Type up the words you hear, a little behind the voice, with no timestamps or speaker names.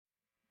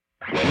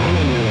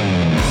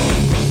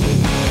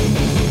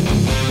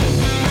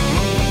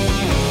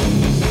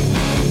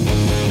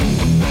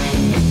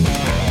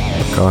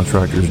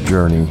contractor's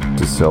journey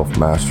to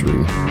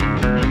self-mastery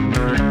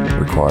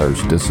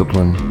requires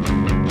discipline,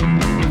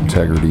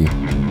 integrity,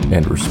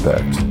 and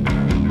respect.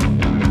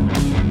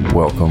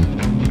 Welcome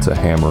to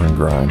Hammer and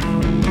Grind.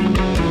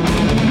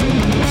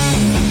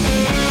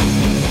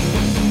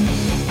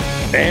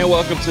 And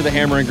welcome to the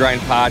Hammer and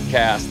Grind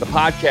podcast, the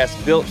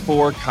podcast built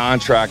for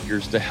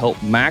contractors to help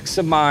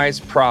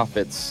maximize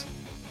profits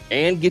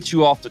and get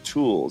you off the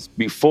tools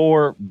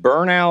before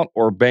burnout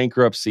or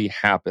bankruptcy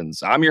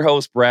happens. I'm your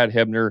host, Brad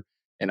Hebner,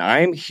 and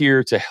I'm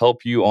here to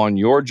help you on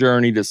your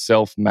journey to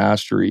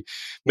self-mastery.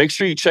 Make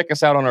sure you check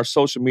us out on our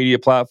social media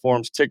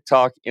platforms,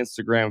 TikTok,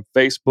 Instagram,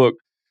 Facebook.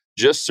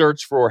 Just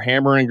search for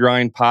Hammer and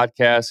Grind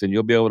podcast, and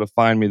you'll be able to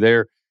find me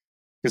there.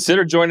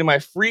 Consider joining my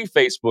free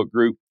Facebook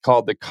group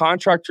called the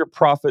Contractor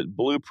Profit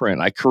Blueprint.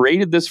 I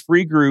created this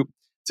free group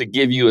to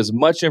give you as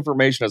much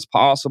information as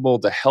possible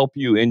to help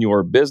you in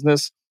your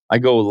business. I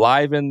go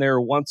live in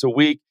there once a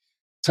week,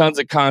 tons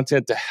of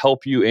content to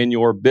help you in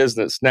your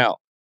business. Now,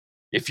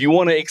 if you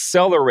want to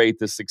accelerate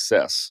the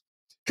success,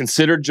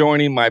 consider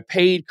joining my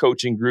paid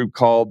coaching group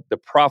called the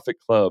Profit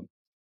Club.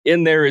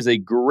 In there is a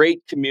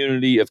great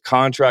community of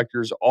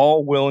contractors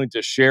all willing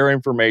to share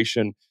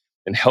information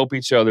and help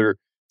each other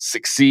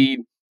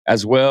succeed,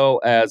 as well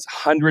as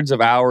hundreds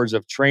of hours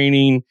of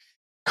training,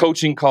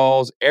 coaching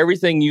calls,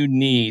 everything you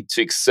need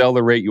to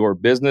accelerate your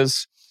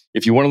business.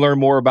 If you want to learn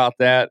more about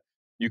that,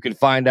 you can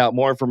find out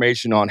more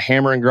information on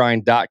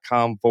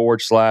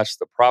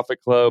hammerandgrind.com/the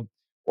Profit Club,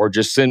 or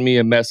just send me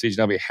a message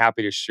and I'll be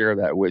happy to share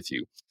that with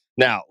you.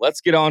 Now,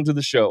 let's get on to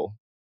the show.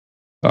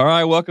 All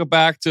right, welcome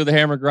back to the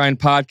Hammer and Grind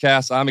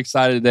podcast. I'm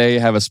excited today to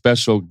have a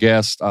special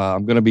guest.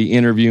 I'm going to be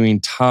interviewing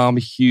Tom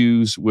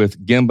Hughes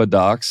with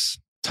GembaDocs.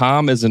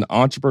 Tom is an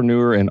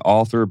entrepreneur and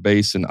author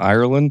based in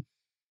Ireland.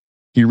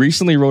 He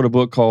recently wrote a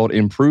book called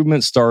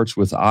Improvement Starts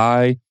with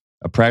I,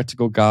 a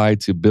practical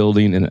guide to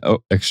building an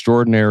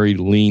extraordinary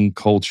lean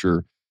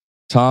culture.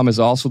 Tom is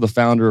also the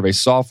founder of a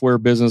software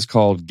business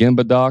called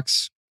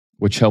GembaDocs,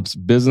 which helps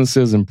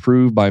businesses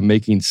improve by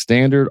making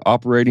standard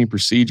operating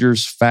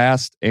procedures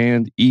fast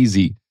and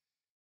easy.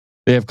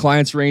 They have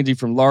clients ranging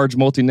from large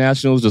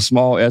multinationals to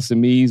small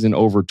SMEs in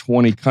over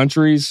 20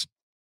 countries.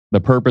 The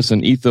purpose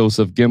and ethos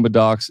of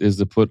GembaDocs is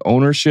to put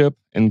ownership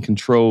and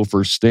control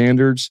for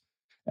standards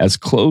as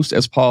close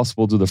as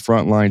possible to the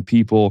frontline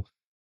people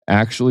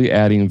actually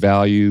adding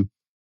value,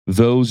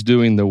 those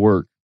doing the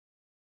work.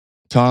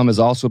 Tom has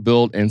also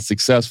built and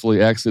successfully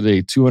exited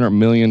a $200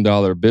 million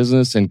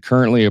business and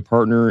currently a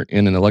partner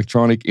in an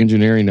electronic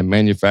engineering and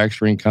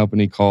manufacturing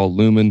company called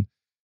Lumen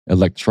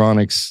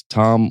Electronics.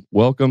 Tom,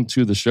 welcome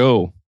to the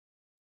show.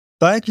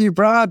 Thank you,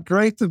 Brad.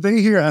 Great to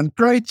be here, and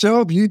great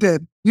job you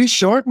did. You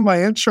shortened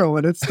my intro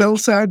and it still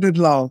sounded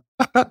long.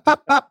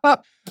 I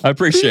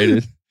appreciate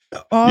it.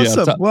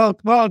 Awesome. Yeah,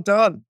 well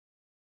done.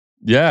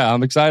 Yeah,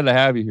 I'm excited to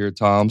have you here,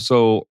 Tom.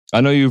 So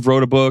I know you've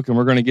wrote a book and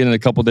we're going to get into a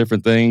couple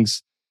different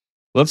things.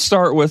 Let's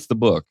start with the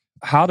book.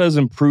 How does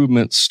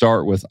improvement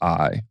start with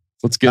I?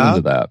 Let's get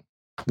into that.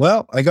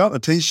 Well, I got a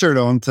t-shirt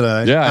on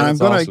today. Yeah, and I'm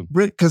going awesome. to,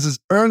 because it's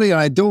early and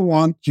I don't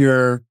want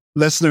your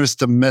listeners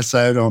to miss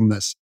out on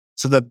this.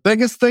 So the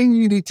biggest thing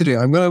you need to do,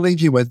 I'm going to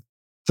leave you with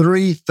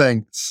 3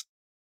 things.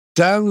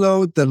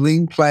 Download the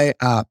Lean Play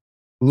app.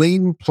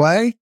 Lean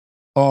Play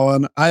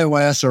on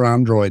iOS or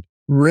Android.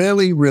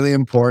 Really, really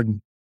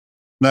important.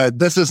 Now,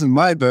 this isn't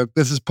my book.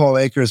 This is Paul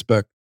Akers'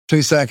 book,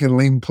 2-Second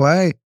Lean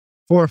Play,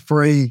 for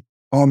free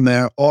on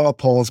there. All of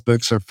Paul's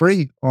books are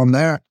free on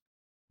there.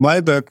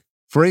 My book,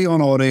 free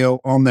on audio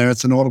on there.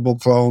 It's an Audible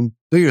clone.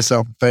 Do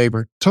yourself a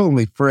favor.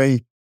 Totally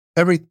free.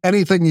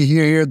 Anything you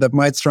hear here that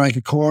might strike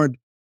a chord,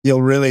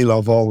 you'll really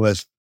love all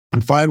this.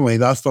 And finally,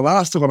 that's the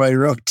last one I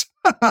wrote.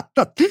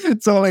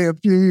 It's only a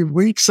few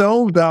weeks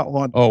old, that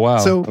one. Oh, wow.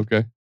 So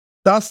okay.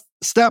 That's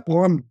step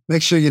 1.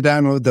 Make sure you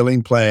download the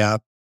Lean Play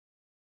app.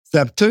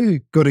 Step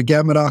 2, go to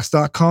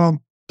GembaDocs.com.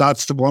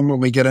 That's the one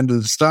when we get into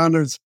the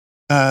standards.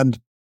 And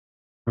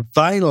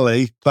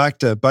finally, back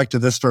to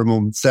this for a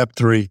moment, step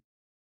 3.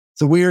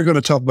 So we are going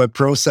to talk about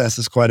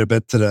processes quite a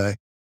bit today.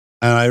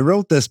 And I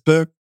wrote this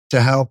book to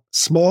help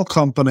small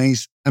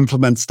companies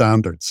implement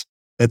standards.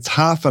 It's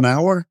half an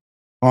hour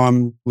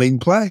on Lean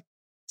Play.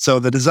 So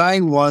the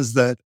design was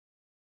that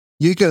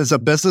you as a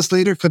business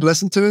leader could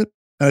listen to it.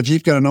 And if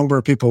you've got a number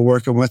of people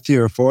working with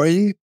you or for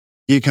you,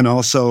 you can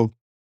also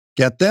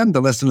get them to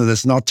listen to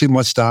this. Not too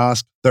much to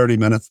ask, 30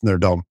 minutes and they're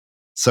done.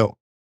 So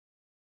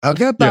I'll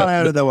get that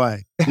out of the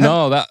way.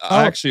 No,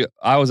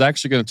 I was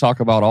actually going to talk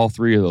about all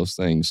 3 of those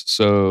things.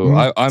 So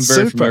I'm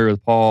very familiar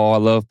with Paul. I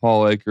love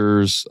Paul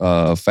Akers,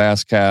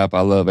 Fast Cap.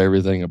 I love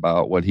everything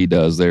about what he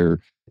does there.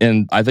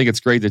 And I think it's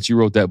great that you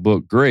wrote that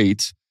book,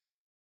 Great,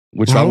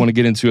 which I want to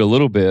get into a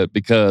little bit,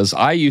 because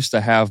I used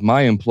to have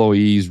my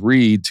employees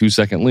read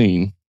 2-Second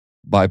Lean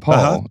by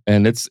Paul.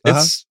 And it's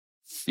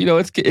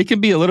it can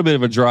be a little bit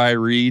of a dry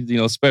read,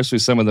 especially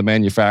some of the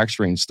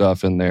manufacturing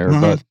stuff in there.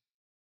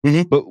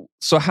 But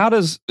so how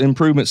does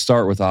improvement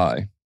start with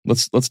I?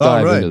 Let's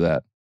dive into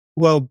that.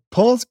 Well,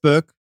 Paul's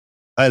book,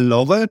 I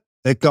love it.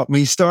 It got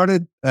me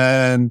started,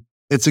 and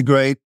it's a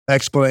great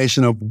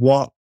explanation of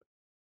what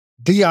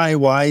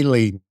DIY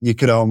lean, you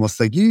could almost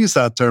think. You use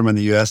that term in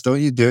the US,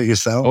 don't you? Do it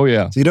yourself. Oh,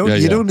 yeah. So you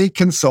don't need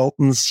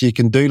consultants. You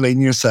can do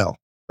lean yourself,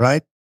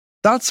 right?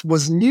 That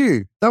was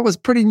new. That was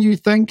pretty new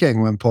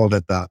thinking when Paul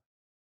did that.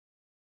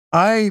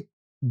 I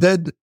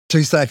did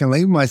 2-second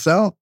lean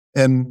myself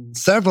in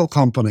several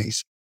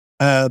companies,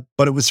 but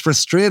it was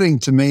frustrating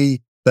to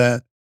me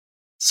that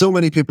so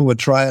many people would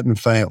try it and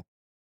fail.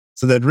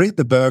 So they'd read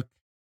the book,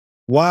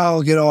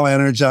 wow, get all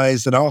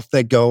energized, and off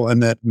they go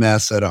and they'd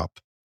mess it up.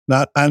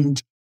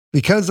 And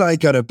because I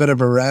got a bit of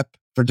a rep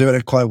for doing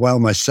it quite well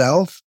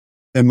myself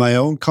in my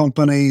own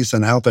companies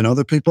and helping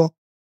other people,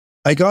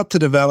 I got to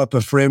develop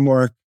a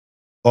framework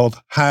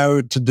of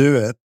how to do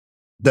it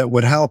that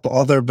would help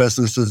other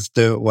businesses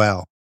do it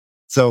well.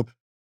 So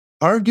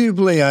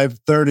arguably, I have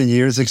 30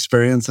 years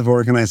experience of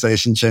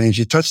organization change.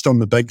 You touched on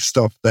the big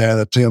stuff there,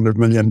 the $200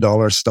 million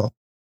stuff.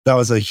 That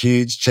was a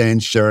huge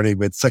change journey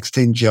with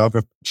 16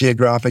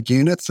 geographic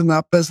units in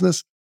that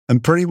business.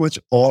 And pretty much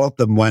all of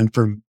them went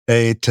from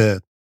A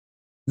to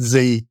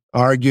Z,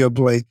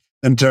 arguably,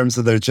 in terms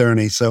of their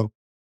journey. So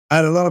I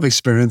had a lot of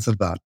experience of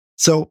that.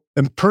 So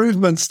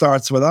improvement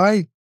starts with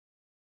I'm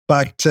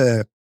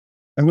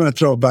going to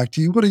throw it back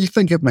to you. What do you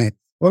think it means?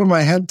 What am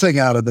I hinting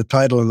at in the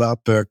title of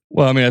that book?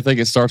 Well, I mean, I think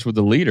it starts with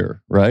the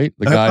leader, right?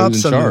 The guy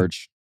who's in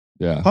charge.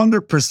 Yeah.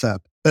 100%.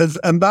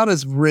 And that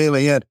is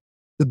really it.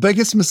 The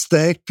biggest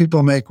mistake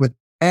people make with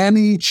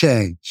any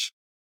change,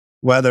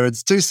 whether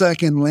it's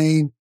 2-second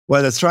lean,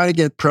 whether it's trying to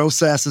get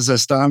processes or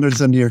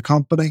standards into your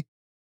company,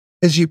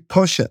 is you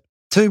push it.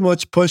 Too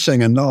much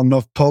pushing and not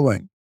enough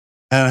pulling.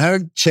 And how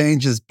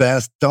change is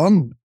best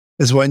done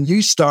is when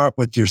you start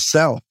with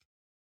yourself.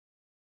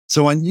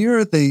 So when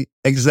you're the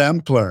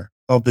exemplar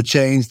of the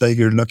change that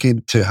you're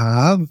looking to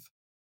have,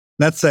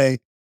 let's say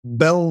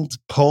build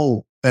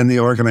pull in the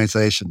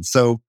organization.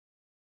 So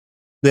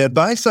the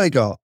advice I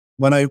got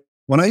when I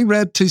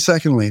read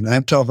 2-second lean,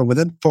 I'm talking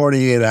within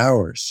 48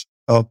 hours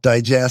of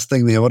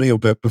digesting the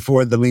audiobook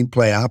before the Lean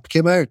Play app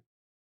came out.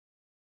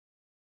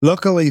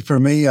 Luckily for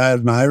me, I had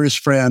an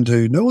Irish friend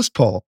who knows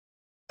Paul,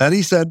 and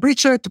he said,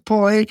 reach out to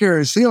Paul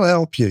Akers, he'll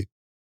help you.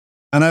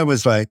 And I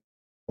was like,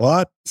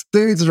 what? This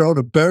dude's wrote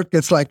a book.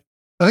 It's like,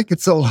 I think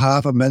it sold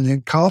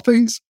 500,000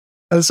 copies.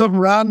 And some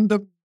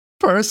random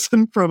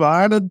person from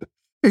Ireland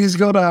who's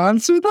going to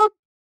answer them.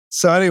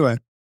 So anyway,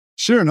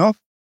 sure enough,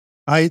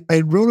 I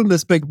wrote in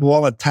this big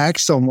wall of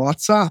text on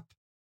WhatsApp.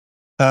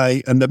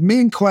 And the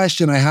main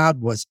question I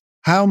had was,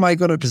 how am I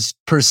going to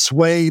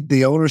persuade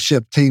the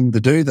ownership team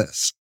to do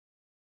this?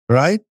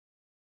 Right?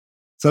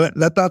 So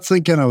let that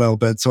sink in a little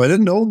bit. So I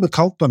didn't own the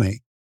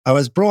company. I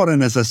was brought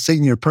in as a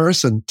senior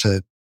person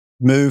to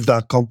move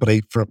that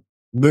company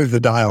move the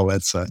dial,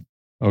 let's say.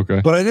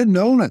 Okay. But I didn't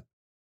own it.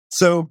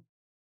 So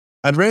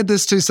I'd read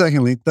this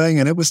 2-second lean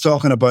thing, and it was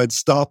talking about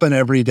stopping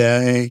every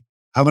day,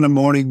 having a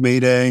morning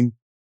meeting,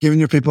 giving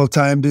your people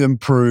time to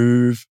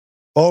improve,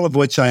 all of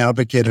which I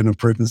advocate, and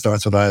improvement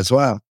starts with that as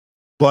well.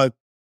 But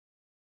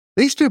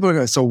these people are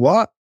going, so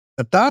what?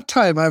 At that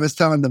time, I was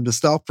telling them to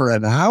stop for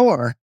an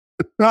hour.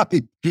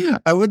 Right?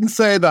 I wouldn't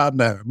say that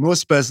now.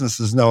 Most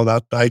businesses know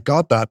that. I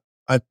got that.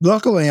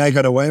 Luckily, I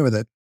got away with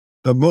it.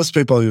 But most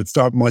people would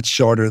start much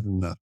shorter than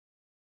that.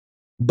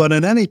 But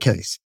in any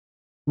case,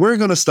 we're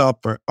going to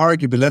stop for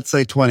arguably, let's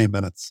say 20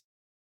 minutes.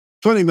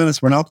 20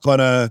 minutes, we're not going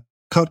to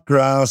cut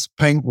grass,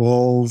 paint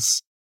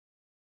walls,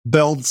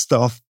 build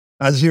stuff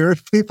as your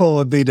people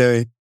would be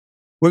doing.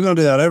 We're going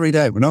to do that every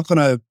day. We're not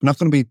going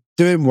to be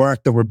doing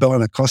work that we're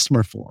billing a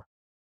customer for.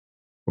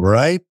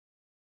 Right?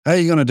 How are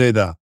you going to do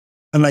that?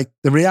 And like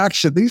the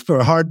reaction, these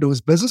were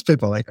hard-nosed business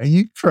people. Like, are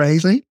you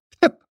crazy?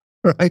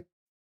 Right?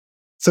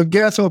 So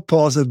guess what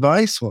Paul's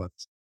advice was?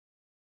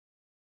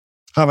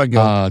 Have a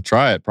go.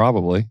 Try it,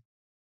 probably.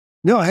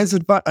 No, his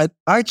advice, I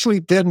actually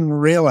didn't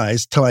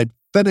realize till I'd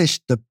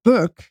finished the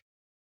book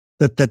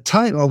that the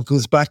title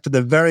goes back to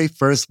the very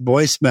first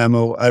voice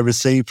memo I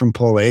received from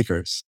Paul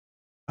Akers.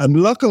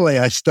 And luckily,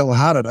 I still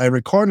had it. I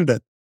recorded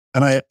it.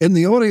 And in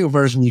the audio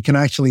version, you can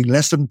actually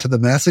listen to the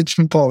message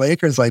from Paul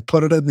Akers. I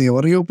put it in the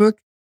audiobook.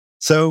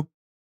 So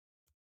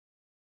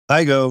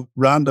I go,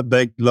 random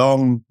big,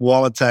 long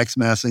wall of text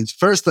message.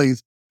 First thing,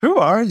 who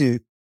are you?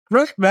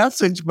 Great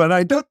message, but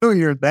I don't know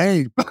your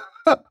name.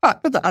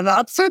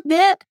 That's it.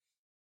 The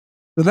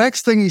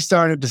next thing he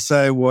started to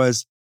say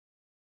was,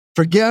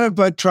 forget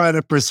about trying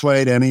to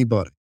persuade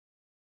anybody.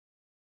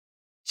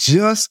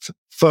 Just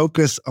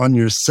focus on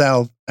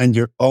yourself and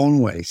your own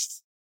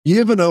waste. You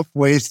have enough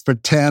waste for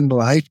 10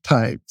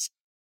 lifetimes.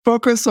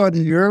 Focus on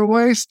your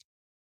waste.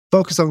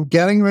 Focus on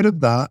getting rid of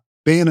that,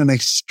 being an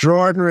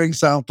extraordinary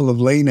example of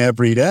lean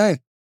every day.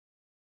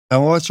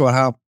 And watch what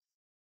happens.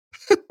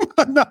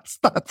 that's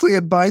the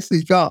advice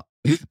that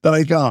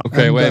I got.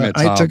 Okay, and, wait a minute,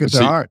 Tom. I took it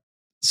to heart.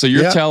 So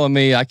you're telling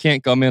me I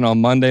can't come in on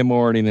Monday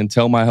morning and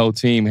tell my whole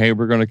team, hey,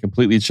 we're going to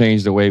completely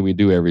change the way we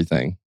do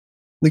everything.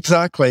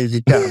 Exactly,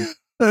 you can.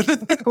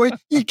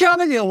 You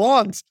can if you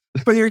want,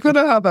 but you're going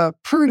to have a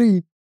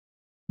pretty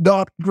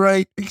not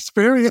great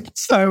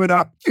experience, I would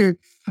argue.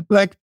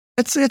 Like,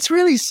 it's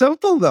really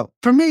simple, though.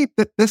 For me,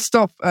 this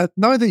stuff,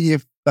 now that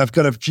you've I've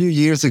got a few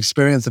years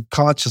experience of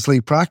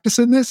consciously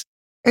practicing this.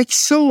 It's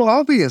so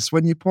obvious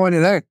when you point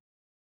it out.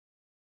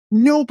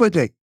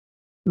 Nobody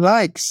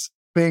likes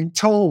being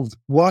told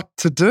what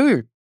to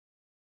do.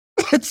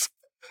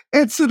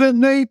 It's an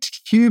innate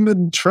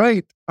human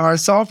trait, our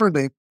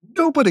sovereignty.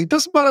 Nobody,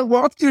 doesn't matter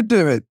what you're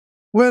doing,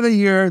 whether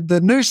you're the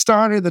new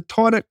starter, the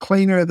toilet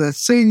cleaner, the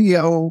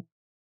CEO,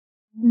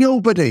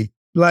 nobody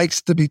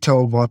likes to be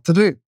told what to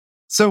do.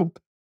 So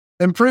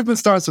improvement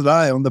starts with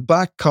I on the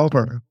back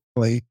cover.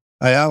 I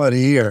have it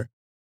here.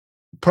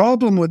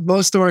 Problem with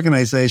most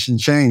organization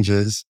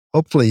changes,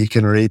 hopefully you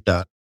can read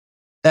that.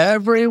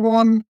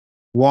 Everyone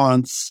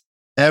wants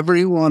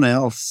everyone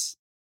else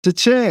to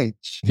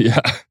change.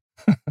 Yeah.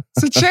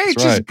 So change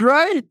is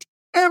great.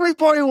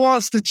 Everybody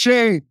wants to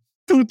change.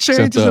 So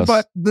change is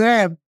about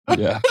them.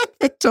 Yeah.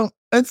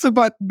 It's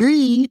about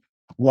me.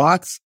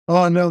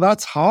 Oh no,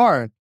 that's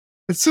hard.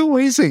 It's so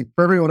easy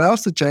for everyone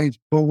else to change.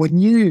 But when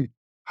you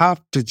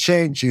have to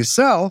change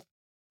yourself,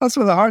 that's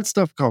where the hard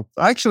stuff comes.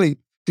 Actually,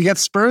 to get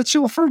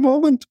spiritual for a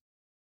moment,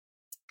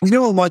 you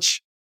know how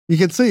much you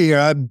can see here.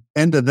 I'm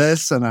into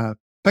this and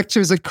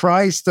pictures of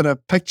Christ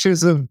and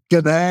pictures of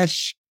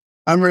Ganesh.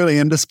 I'm really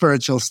into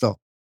spiritual stuff.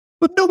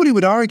 But nobody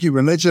would argue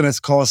religion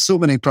has caused so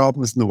many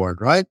problems in the world,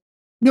 right?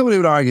 Nobody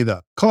would argue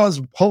that.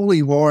 Caused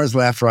holy wars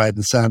left, right,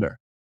 and center.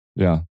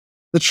 Yeah.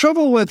 The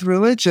trouble with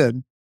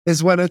religion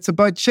is when it's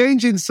about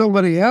changing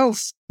somebody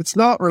else, it's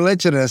not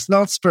religion, it's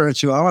not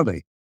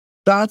spirituality.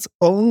 That's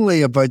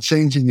only about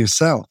changing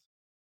yourself.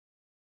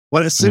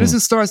 Well, as soon as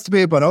it starts to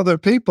be about other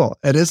people,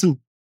 it isn't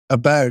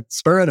about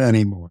spirit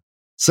anymore.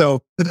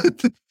 So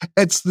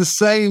it's the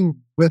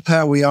same with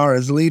how we are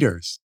as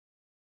leaders.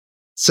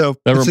 So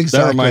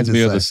that reminds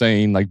me of the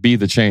saying, like, be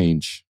the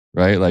change,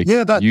 right? Like,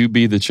 you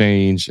be the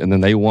change, and then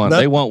they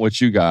want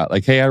what you got.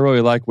 Like, hey, I really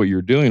like what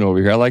you're doing over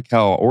here. I like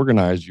how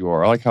organized you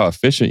are. I like how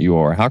efficient you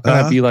are. How can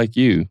I be like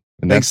you?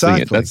 And that's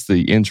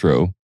the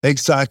intro.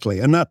 Exactly.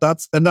 And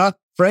that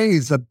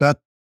phrase, that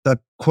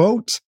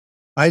quote,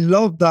 I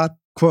love that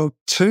quote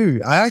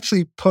too. I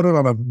actually put it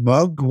on a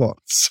mug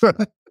once.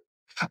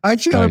 I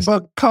actually got a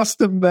mug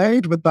custom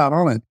made with that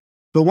on it.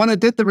 But when I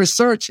did the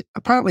research,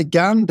 apparently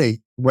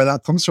Gandhi, where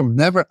that comes from,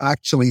 never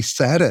actually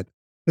said it.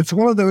 It's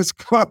one of those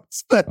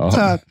quotes that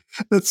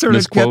sort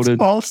of gets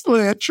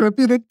falsely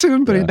attributed to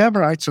him, but he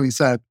never actually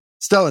said.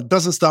 Still, it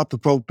doesn't stop the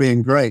quote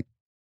being great.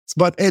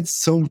 But it's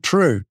so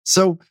true.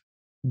 So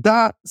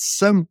that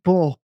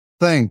simple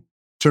thing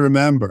to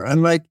remember.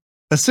 And like,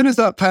 as soon as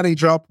that penny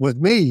dropped with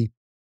me,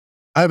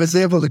 I was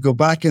able to go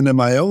back into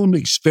my own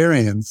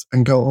experience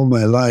and go, oh,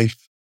 my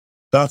life,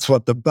 that's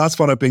what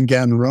I've been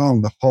getting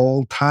wrong the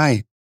whole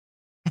time.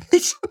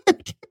 It's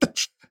like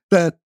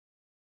that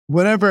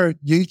whenever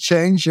you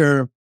change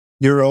your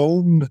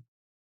own,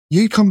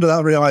 you come to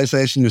that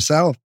realization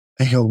yourself.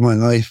 I go, my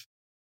life,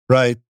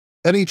 right?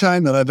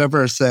 Anytime that I've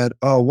ever said,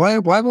 oh, why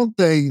won't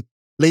they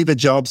leave a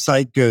job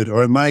site good?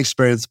 Or in my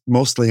experience,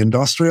 mostly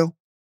industrial.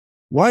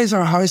 Why is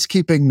our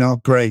housekeeping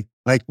not great?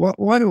 Like, why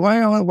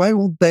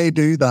won't they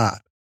do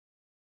that?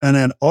 And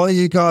then all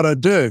you gotta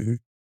do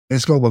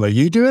is go, well, are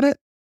you doing it?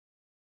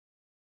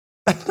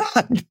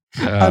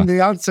 And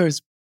the answer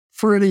is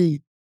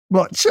pretty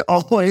much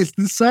always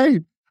the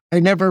same.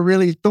 I never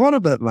really thought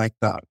of it like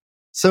that.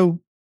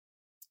 So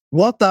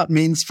what that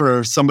means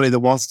for somebody that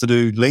wants to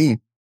do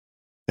lean,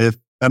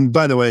 and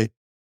by the way,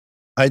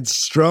 I'd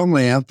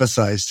strongly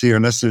emphasize to your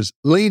listeners,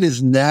 lean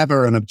is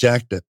never an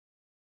objective.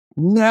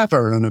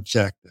 Never an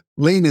objective.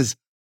 Lean is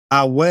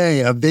a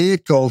way, a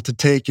vehicle to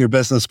take your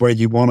business where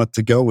you want it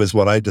to go is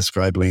what I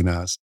describe lean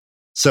as.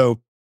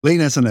 So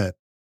lean isn't it.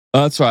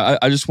 That's right.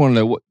 I just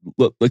wanted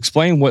to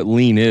explain what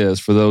lean is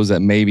for those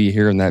that may be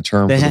hearing that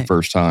term for the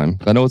first time.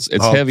 I know it's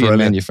heavy in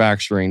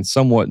manufacturing,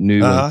 somewhat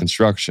new in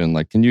construction.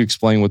 Like, can you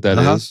explain what that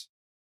is?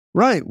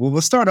 Right. Well,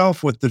 we'll start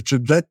off with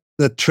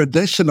the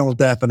traditional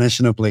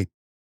definition of lean,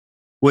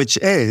 which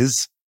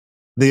is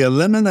the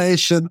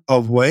elimination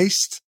of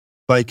waste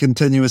by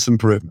continuous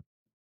improvement.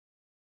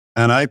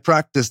 And I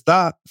practiced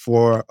that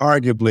for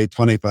arguably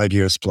 25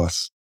 years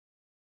plus.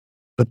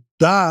 But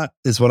that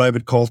is what I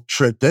would call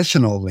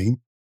traditional lean.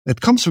 It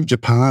comes from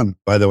Japan,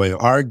 by the way,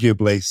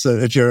 arguably. So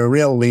if you're a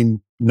real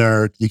lean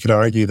nerd, you could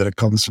argue that it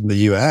comes from the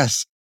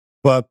US,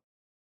 but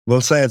we'll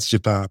say it's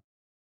Japan.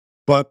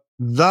 But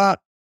that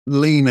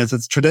lean, as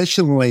it's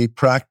traditionally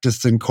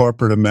practiced in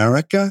corporate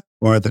America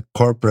or the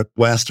corporate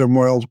Western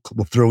world,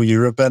 we'll throw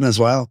Europe in as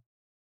well.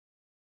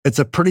 It's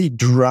a pretty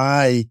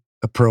dry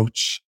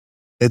approach.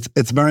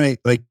 It's very,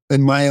 like,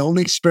 in my own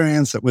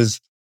experience, it was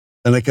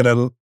done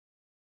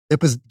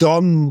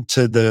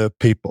to the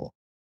people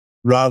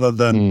rather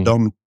than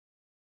done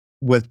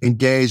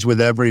engaged with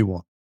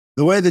everyone.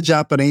 The way the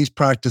Japanese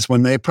practice,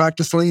 when they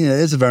practice lean, it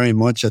is very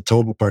much a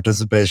total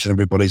participation.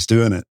 Everybody's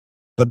doing it.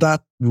 But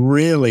that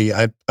really,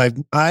 I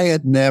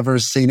had never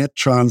seen it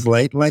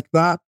translate like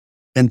that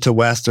into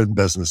Western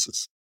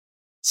businesses.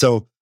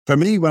 So for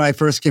me, when I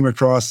first came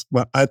across,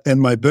 in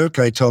my book,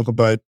 I talk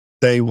about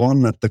day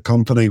one at the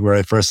company where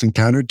I first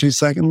encountered 2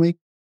 second lean.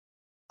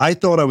 I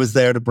thought I was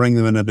there to bring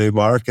them into new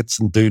markets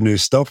and do new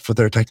stuff with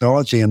their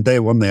technology. And day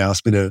one, they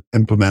asked me to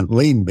implement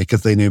Lean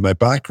because they knew my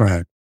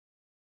background.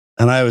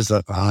 And I was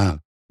like,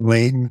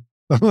 Lean?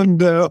 Oh,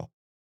 no.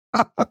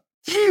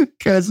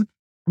 Because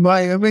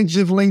my image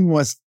of Lean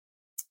was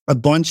a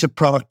bunch of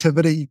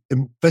productivity,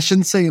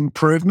 efficiency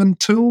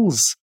improvement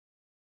tools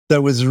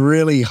that was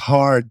really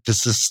hard to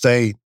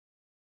sustain.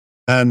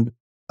 And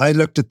I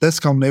looked at this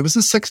company, it was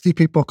a 60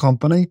 people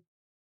company.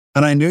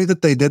 And I knew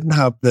that they didn't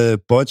have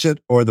the budget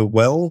or the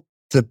will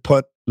to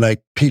put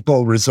like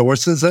people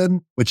resources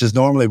in, which is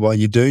normally what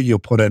you do. You'll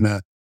put in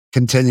a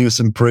continuous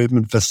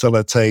improvement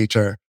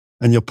facilitator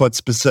and you'll put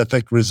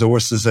specific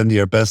resources into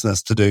your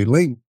business to do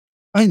Lean.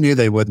 I knew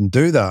they wouldn't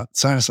do that.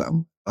 So I was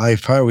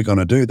like, how are we going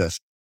to do this?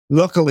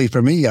 Luckily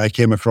for me, I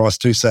came across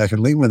 2-second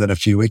Lean within a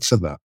few weeks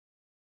of that.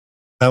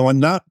 And when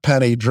that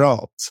penny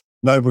dropped,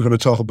 now we're going to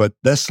talk about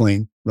this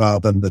Lean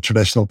rather than the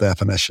traditional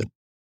definition.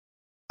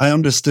 I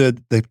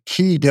understood the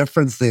key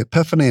difference, the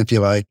epiphany, if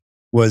you like,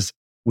 was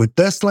with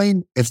this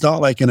Lean, it's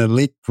not like an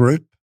elite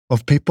group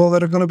of people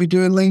that are going to be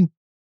doing Lean.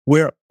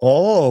 We're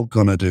all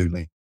going to do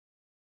Lean.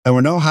 And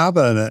we're not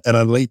having an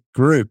elite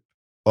group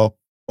of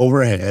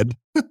overhead.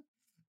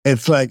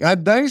 It's like,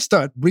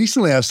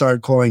 recently I've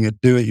started calling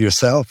it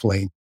do-it-yourself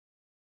Lean.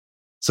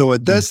 So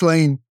with this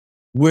Lean,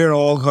 we're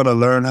all going to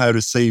learn how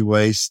to see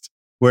waste.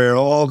 We're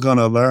all going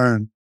to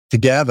learn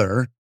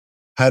together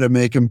how to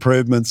make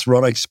improvements,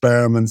 run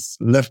experiments,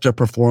 lift our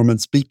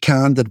performance, be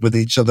candid with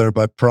each other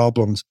about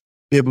problems,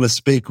 be able to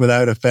speak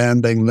without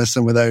offending,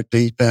 listen without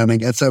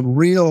defending. It's a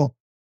real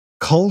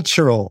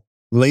cultural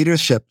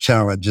leadership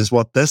challenge is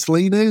what this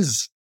Lean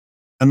is.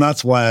 And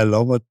that's why I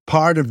love it.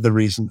 Part of the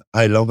reason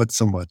I love it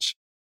so much,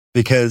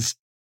 because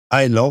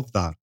I love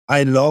that.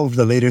 I love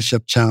the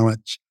leadership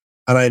challenge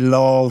and I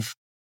love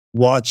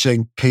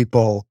watching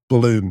people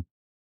bloom,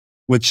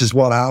 which is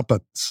what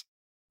happens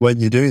when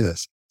you do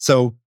this.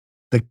 So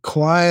the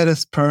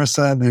quietest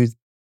person who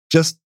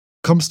just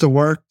comes to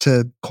work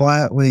to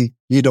quietly,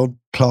 you don't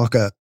clock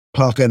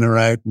in or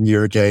out in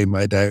your game,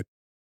 I doubt.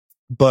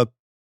 But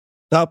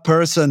that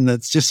person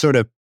that's just sort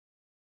of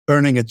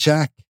earning a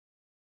check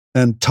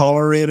and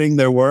tolerating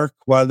their work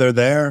while they're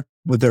there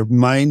with their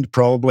mind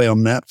probably on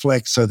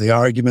Netflix or the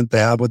argument they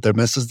had with their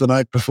missus the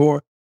night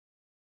before,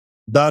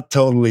 that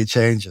totally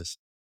changes.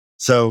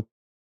 So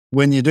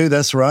when you do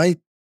this right,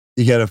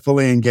 you get a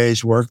fully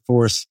engaged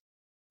workforce,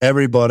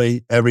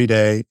 everybody, every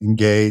day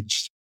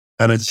engaged,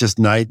 and it's just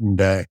night and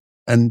day.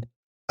 And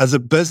as a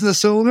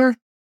business owner,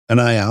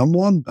 and I am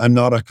one, I'm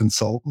not a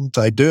consultant.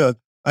 I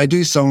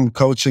do some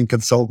coaching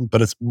consultant,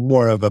 but it's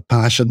more of a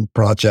passion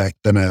project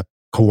than a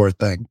core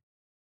thing.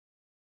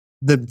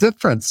 The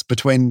difference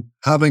between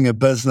having a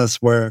business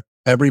where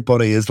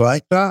everybody is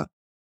like that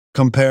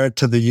compared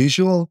to the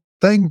usual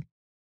thing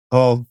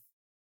of,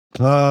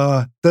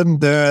 didn't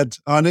do it,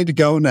 I need to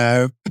go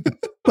now.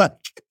 Like,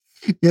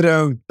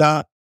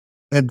 that,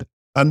 and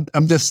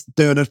I'm just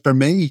doing it for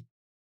me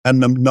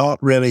and I'm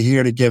not really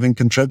here to give and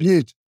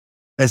contribute.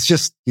 It's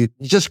just, you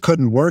just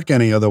couldn't work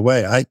any other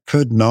way. I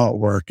could not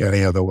work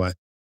any other way.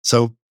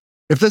 So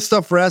if this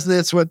stuff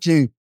resonates with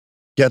you,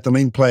 get the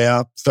Lean Play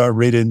app, start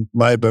reading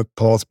my book,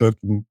 Paul's book,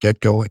 and get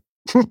going.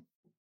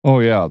 Oh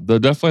yeah,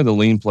 definitely the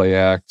Lean Play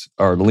Act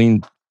or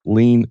Lean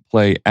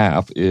Play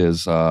app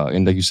is,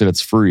 and like you said,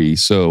 it's free.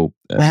 So,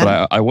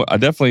 but I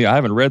definitely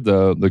haven't read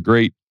the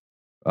great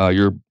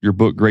your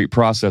book, Great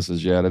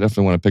Processes yet. I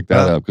definitely want to pick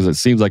that up because it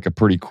seems like a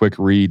pretty quick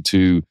read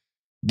to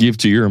give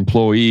to your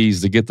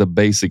employees to get the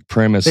basic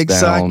premise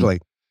down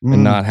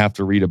and not have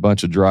to read a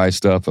bunch of dry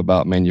stuff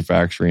about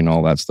manufacturing and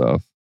all that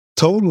stuff.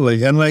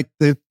 Totally. And like,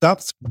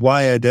 that's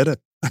why I did it.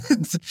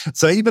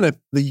 So even if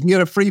you can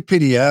get a free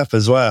PDF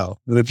as well,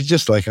 and if you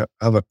just like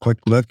have a quick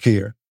look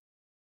here,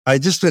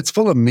 it's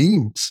full of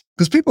memes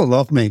because people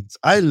love memes.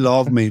 I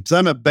love memes.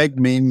 I'm a big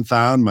meme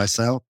fan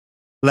myself.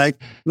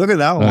 Like, look at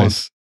that one.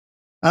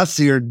 That's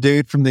your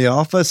dude from The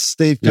Office,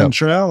 Steve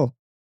Cantrell.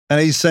 And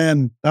he's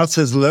saying that's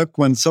his look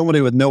when somebody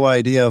with no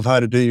idea of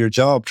how to do your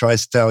job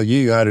tries to tell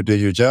you how to do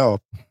your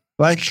job.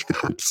 Like,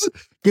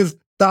 because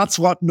that's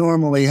what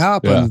normally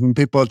happens when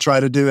people try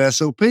to do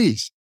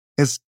SOPs.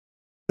 This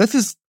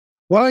is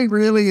what I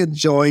really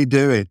enjoy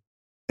doing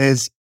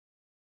is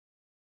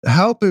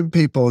helping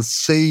people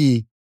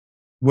see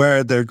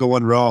where they're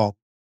going wrong.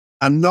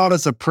 And not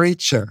as a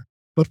preacher,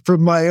 but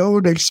from my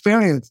own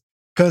experience,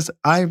 because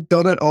I've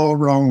done it all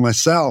wrong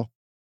myself.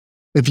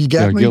 If you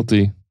get me.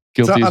 Guilty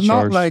So as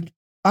charged.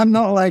 I'm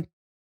not like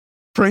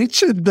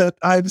preaching that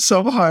I'm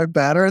somehow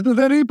better than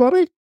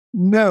anybody.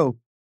 No,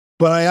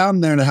 but I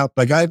am there to help.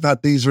 Like, I've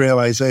had these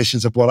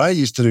realizations of what I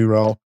used to do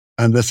wrong,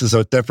 and this is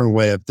a different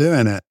way of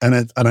doing it.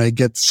 And I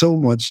get so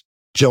much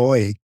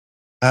joy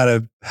out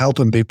of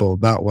helping people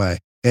that way.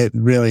 It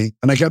really,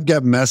 and I kept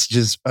getting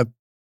messages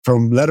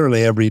from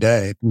literally every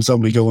day from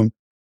somebody going,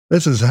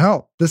 "This is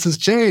help. This is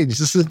change.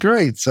 This is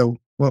great." So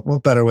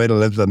what better way to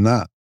live than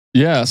that?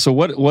 Yeah. So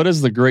what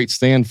does the GREAT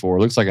stand for?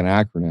 It looks like an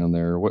acronym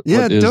there.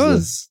 It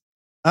does.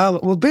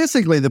 Well,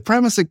 basically, the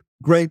premise of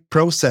GREAT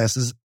process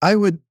is I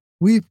would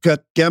we've got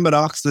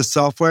GembaDocs, this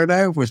software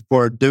now,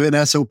 we're doing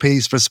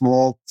SOPs for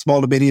small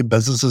to medium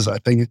businesses. I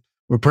think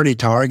we're pretty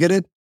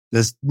targeted.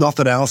 There's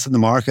nothing else in the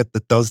market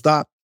that does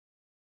that.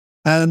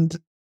 And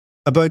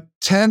about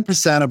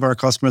 10% of our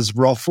customers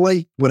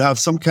roughly would have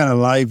some kind of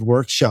live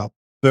workshop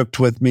booked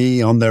with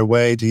me on their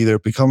way to either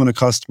becoming a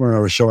customer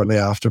or shortly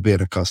after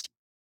being a customer.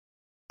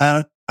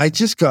 And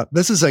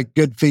this is a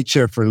good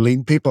feature for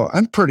lean people.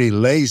 I'm pretty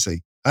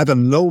lazy. I have a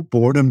low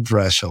boredom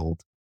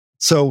threshold.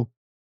 So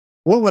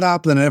what would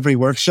happen in every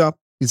workshop?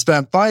 You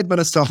spend 5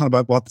 minutes talking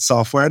about what the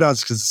software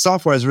does, because the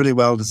software is really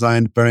well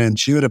designed, very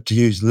intuitive to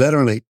use.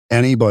 Literally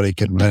anybody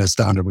can run a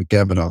standard with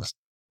GembaDocs.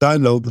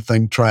 Download the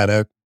thing, try it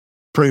out,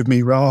 prove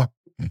me wrong.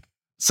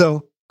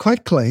 So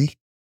quickly,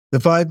 the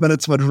 5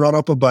 minutes would run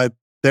up about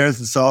there's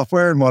the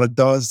software and what it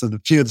does and a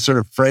few of the sort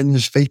of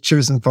fringe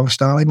features and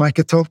functionality might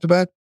get talked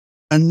about.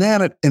 And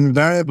then it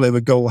invariably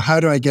would go, how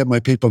do I get my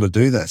people to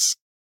do this?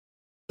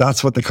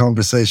 That's what the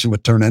conversation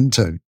would turn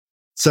into.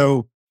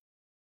 So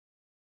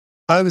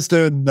I was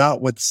doing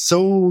that with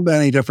so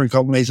many different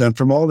companies, and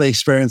from all the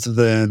experience of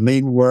the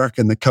lean work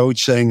and the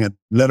coaching and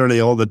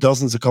literally all the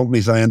dozens of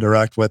companies I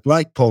interact with,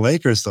 like Paul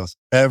Akers does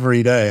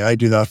every day, I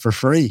do that for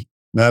free.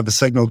 I have a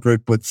signal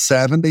group with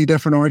 70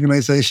 different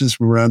organizations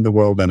from around the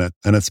world in it,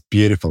 and it's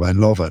beautiful. I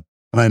love it.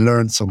 And I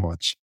learned so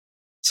much.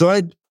 So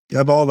I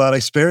have all that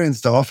experience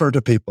to offer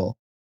to people.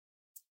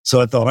 So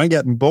I thought, I'm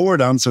getting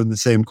bored answering the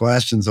same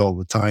questions all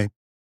the time.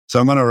 So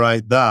I'm going to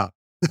write that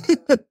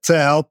to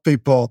help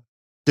people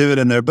do it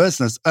in their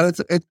business. And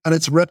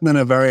it's written in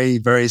a very,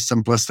 very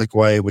simplistic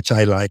way, which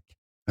I like.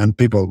 And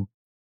people,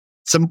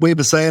 we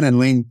were saying in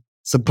lean,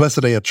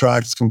 simplicity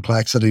attracts,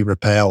 complexity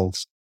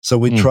repels. So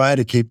we try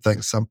to keep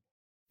things simple.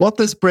 What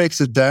this breaks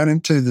it down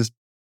into, there's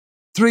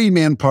 3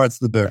 main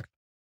parts of the book.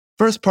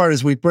 First part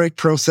is we break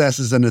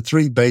processes into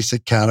 3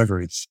 basic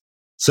categories.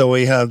 So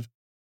we have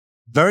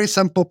very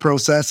simple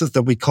processes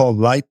that we call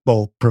light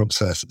bulb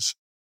processes.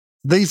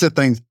 These are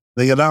things,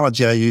 the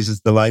analogy I use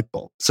is the light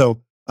bulb.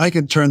 So I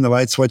can turn the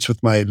light switch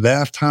with my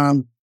left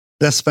hand,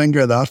 this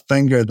finger, that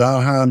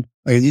hand.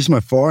 I can use my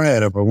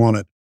forehead if I want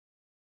it.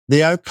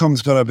 The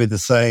outcome's going to be the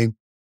same.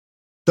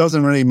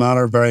 Doesn't really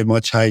matter very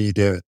much how you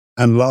do it.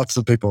 And lots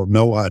of people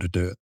know how to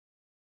do it.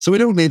 So we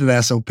don't need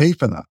an SOP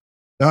for that.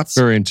 That's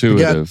very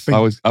intuitive. I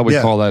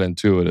would call that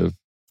intuitive.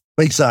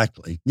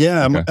 Exactly.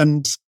 Yeah. Okay.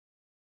 And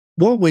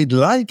what we'd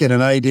like in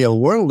an ideal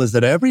world is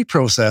that every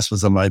process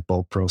was a light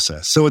bulb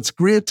process. So it's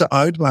great to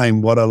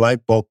outline what a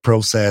light bulb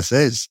process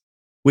is.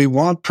 We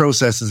want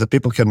processes that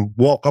people can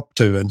walk up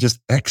to and just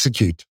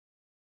execute.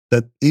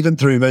 That even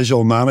through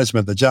visual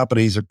management, the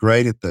Japanese are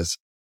great at this.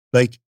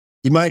 Like,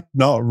 you might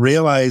not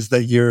realize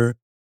that you're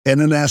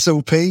in an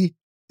SOP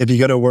if you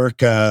go to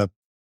work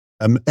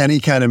any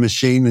kind of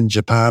machine in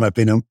Japan. I've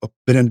been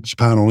in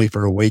Japan only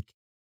for a week,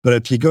 but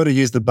if you go to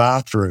use the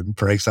bathroom,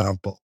 for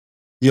example,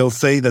 you'll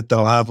see that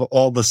they'll have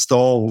all the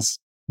stalls,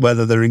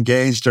 whether they're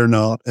engaged or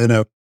not, in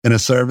a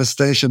service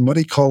station. What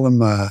do you call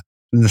them?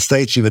 In the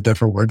States, you have a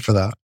different word for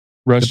that.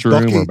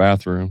 Restroom or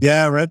bathroom.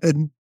 Yeah, right.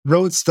 And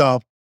road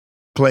stop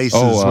places.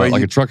 Oh,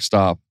 like a truck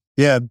stop.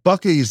 Yeah,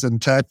 Buc-ee's in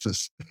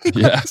Texas.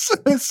 Yes.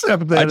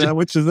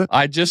 Which is it?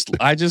 I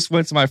just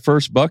went to my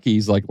first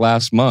Buc-ee's like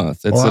last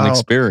month. It's an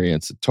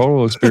experience, a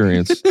total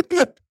experience.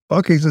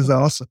 Buc-ee's is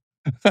awesome.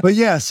 But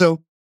yeah,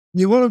 so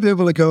you want to be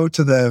able to go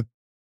to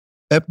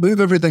move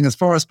everything as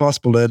far as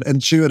possible to an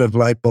intuitive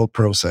light bulb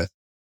process.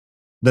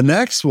 The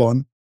next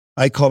one,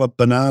 I call it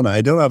banana.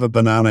 I don't have a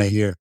banana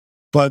here,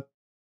 but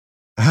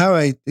how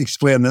I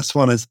explain this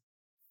one is,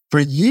 for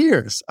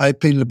years, I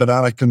peeled a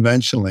banana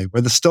conventionally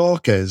where the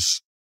stalk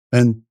is,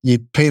 and you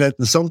peel it,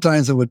 and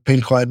sometimes it would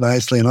peel quite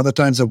nicely, and other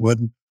times it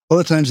wouldn't.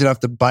 Other times you'd have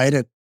to bite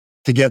it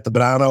to get the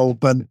banana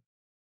open.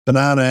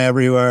 Banana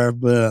everywhere.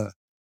 Blah.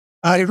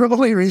 I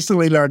really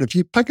recently learned if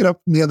you pick it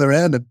up from the other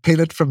end and peel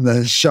it from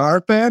the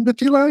sharp end,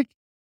 if you like,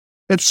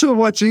 it's so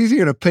much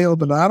easier to peel a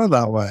banana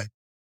that way.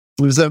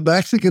 There was a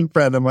Mexican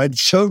friend of mine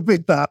showed me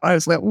that. I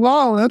was like,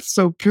 wow, that's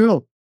so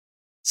cool.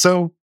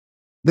 So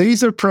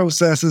these are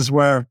processes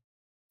where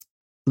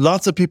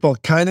lots of people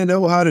kind of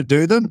know how to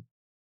do them.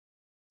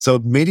 So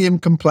medium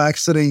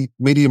complexity,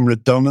 medium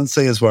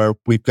redundancy is where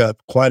we've got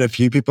quite a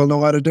few people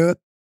know how to do it.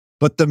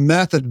 But the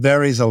method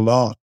varies a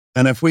lot.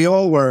 And if we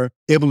all were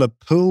able to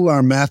pool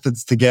our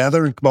methods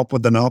together and come up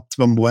with an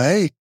optimum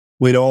way,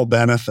 we'd all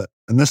benefit.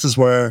 And this is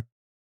where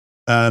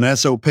an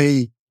SOP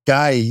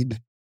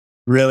guide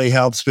really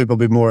helps people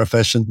be more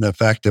efficient and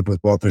effective with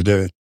what they're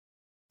doing.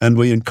 And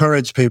we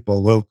encourage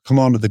people. We'll come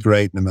on to the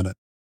grade in a minute.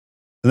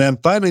 And then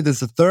finally,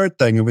 there's a third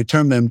thing, and we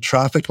term them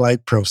traffic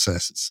light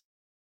processes.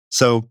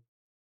 So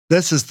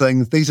these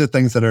are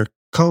things that are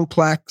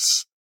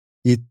complex,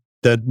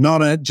 that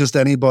not just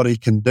anybody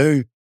can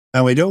do.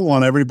 And we don't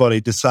want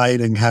everybody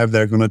deciding how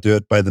they're going to do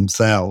it by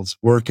themselves,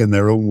 working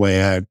their own way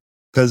out.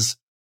 Because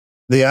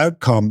the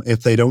outcome,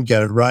 if they don't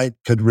get it right,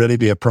 could really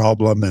be a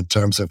problem in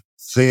terms of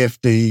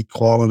safety,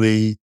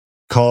 quality,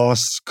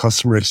 costs,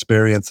 customer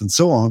experience, and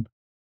so on.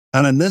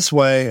 And in this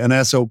way, an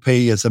SOP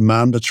is a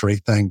mandatory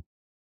thing.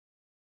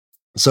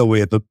 So we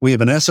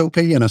have an SOP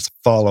and it's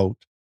followed.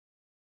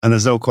 And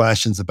there's no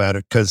questions about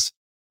it, because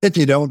if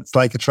you don't, it's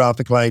like a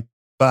traffic light.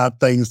 Bad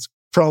things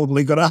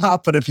probably going to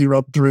happen if you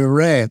run through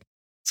red.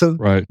 So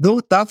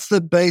that's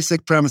the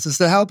basic premise, is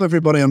to help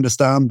everybody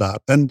understand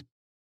that. And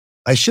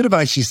I should have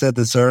actually said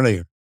this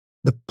earlier.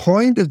 The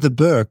point of the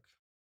book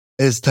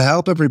is to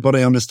help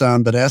everybody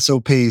understand that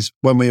SOPs,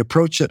 when we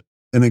approach it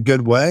in a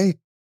good way,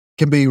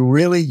 can be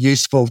really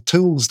useful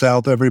tools to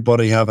help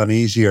everybody have an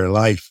easier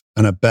life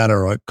and a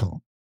better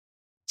outcome.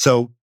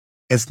 So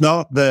it's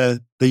not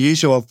the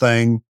usual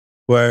thing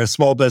where a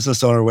small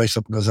business owner wakes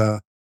up and goes, I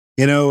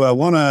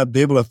want to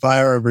be able to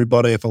fire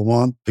everybody if I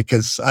want,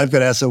 because I've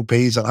got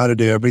SOPs on how to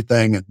do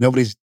everything and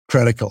nobody's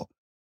critical.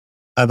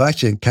 I've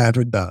actually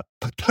encountered that,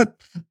 but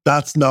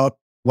that's not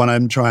what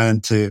I'm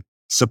trying to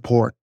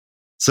support.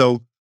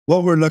 So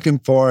what we're looking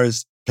for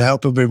is to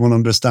help everyone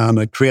understand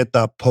and create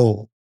that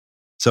pull.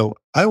 So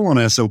I want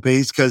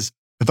SOPs because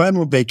if I'm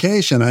on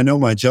vacation, I know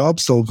my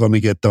job's still going to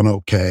get done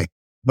okay.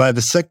 If I have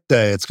a sick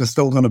day, it's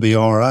still going to be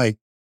all right.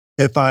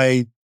 If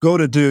I go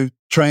to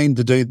train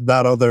to do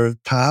that other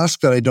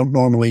task that I don't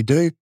normally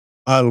do,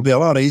 it'll be a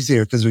lot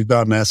easier because we've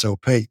got an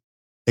SOP,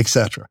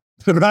 etc.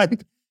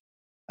 Right?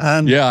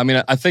 And yeah, I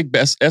mean, I think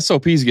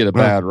SOPs get a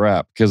bad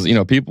rap because,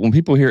 when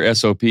people hear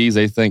SOPs,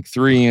 they think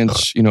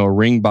 3-inch,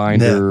 ring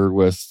binder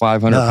with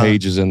 500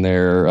 pages in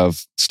there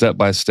of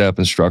step-by-step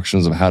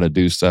instructions of how to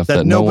do stuff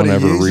that no one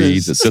ever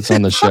reads. It sits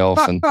on the shelf,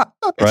 and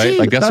right,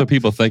 like that's what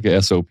people think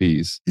of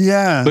SOPs.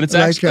 Yeah, but it's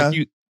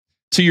actually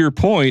to your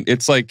point.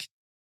 It's like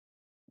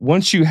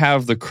once you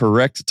have the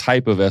correct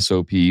type of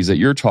SOPs that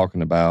you're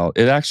talking about,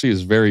 it actually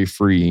is very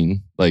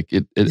freeing. Like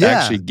it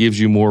actually gives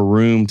you more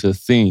room to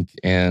think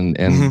and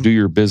do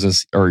your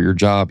business or your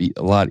job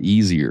a lot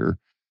easier.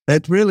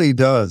 It really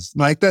does.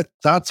 Like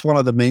that's one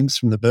of the memes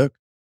from the book.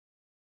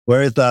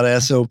 Where is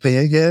that SOP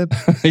again?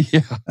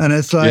 Yeah. And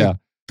it's like,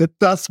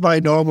 that's my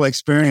normal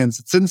experience.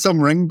 It's in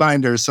some ring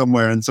binder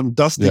somewhere in some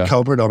dusty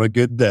cupboard on a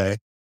good day.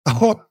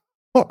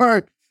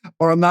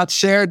 Or on that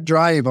shared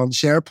drive on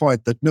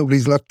SharePoint that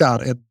nobody's looked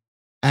at it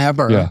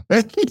ever.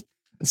 Yeah.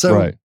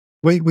 So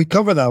we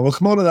cover that. We'll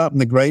come on to that in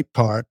the great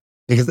part,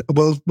 because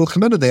we'll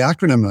come into the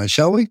acronym now,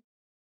 shall we?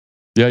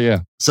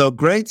 Yeah. So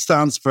GREAT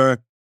stands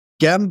for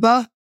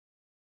Gemba.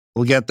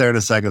 We'll get there in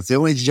a second. It's the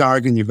only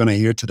jargon you're going to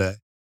hear today.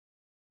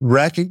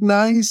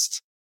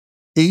 Recognized,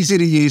 easy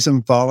to use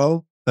and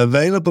follow,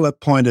 available at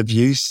point of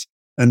use,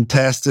 and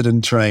tested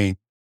and trained.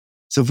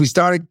 So if we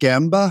start at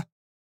Gemba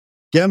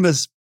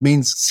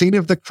means scene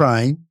of the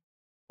crime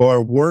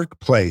or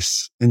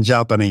workplace in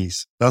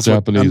Japanese. That's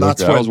Japanese.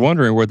 That's I was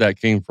wondering where that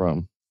came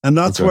from. And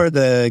that's where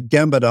the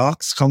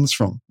GembaDocs comes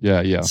from.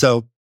 Yeah.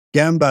 So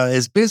Gemba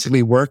is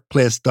basically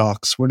workplace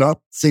docs. We're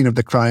not scene of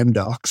the crime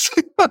docs,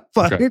 but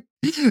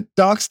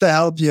docs to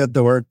help you at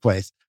the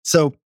workplace.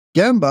 So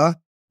Gemba,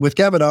 with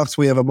GembaDocs,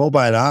 we have a mobile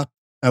app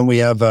and we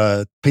have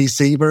a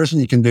PC version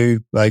you can do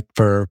like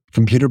for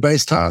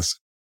computer-based tasks.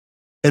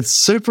 It's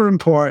super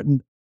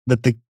important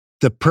that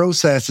the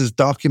process is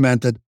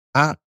documented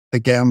at the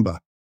Gemba,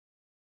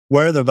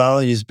 where the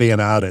value is being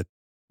added,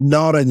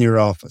 not in your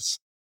office.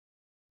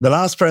 The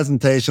last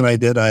presentation I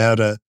did, I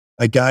had a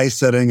guy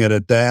sitting at a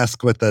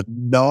desk with a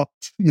not,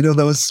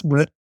 those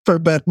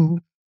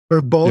forbidden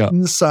or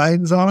verboten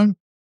signs on him.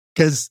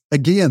 Because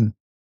again,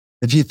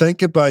 if you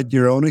think about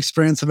your own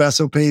experience of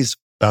SOPs,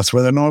 that's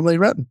where they're normally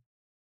written.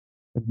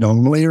 They're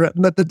normally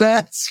written at the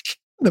desk.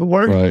 The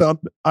work done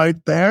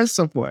out there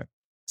somewhere.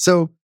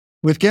 So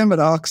with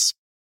GembaDocs,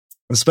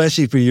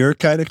 especially for your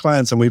kind of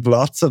clients, and we've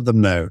lots of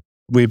them now.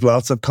 We've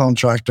lots of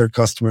contractor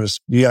customers.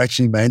 You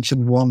actually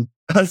mentioned one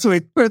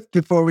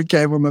before we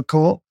came on the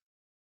call.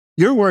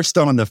 Your work's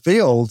done in the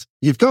field.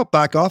 You've got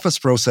back office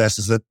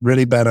processes that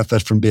really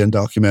benefit from being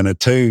documented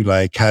too,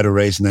 like how to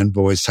raise an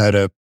invoice, how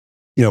to,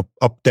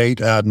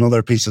 update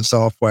another piece of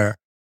software,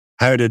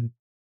 how to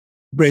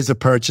raise a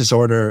purchase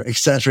order, et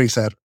cetera, et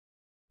cetera.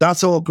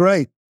 That's all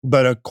great.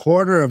 But a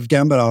quarter of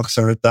GembaDocs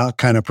are that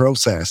kind of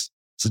process.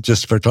 So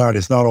just for clarity,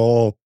 it's not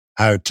all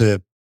how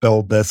to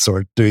build this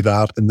or do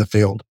that in the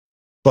field.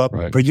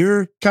 But for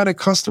your kind of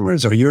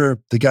customers or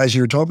the guys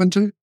you're talking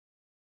to,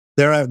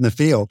 they're out in the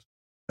field.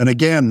 And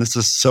again, this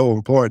is so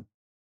important.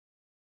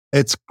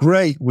 It's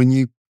great when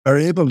you are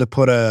able to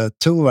put a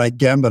tool like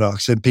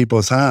GembaDocs in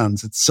people's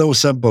hands. It's so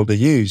simple to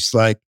use.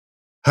 Like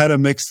how to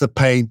mix the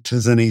paint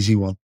is an easy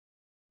one.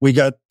 We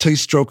got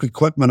 2-stroke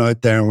equipment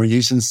out there and we're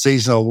using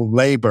seasonal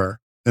labor.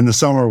 In the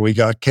summer, we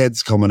got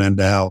kids coming in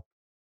to help.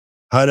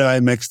 How do I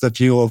mix the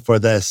fuel for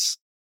this?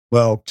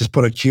 Well, just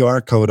put a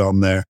QR code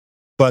on there.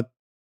 But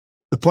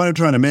the point I'm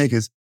trying to make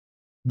is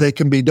they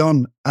can be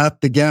done at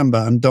the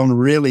Gemba and done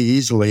really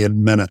easily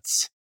in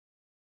minutes.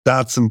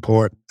 That's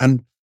important.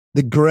 And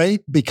the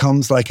GREAT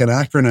becomes like an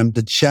acronym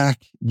to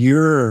check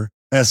your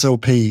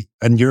SOP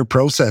and your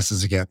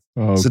processes again.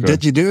 Oh, okay. So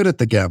did you do it at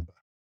the Gemba?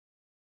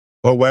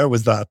 Or where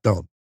was that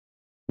done?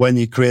 When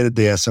you created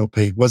the SOP,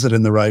 was it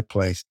in the right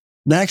place?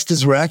 Next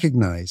is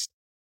recognized,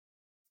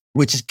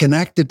 which is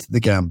connected to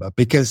the Gemba,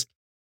 because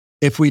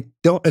if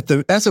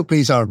the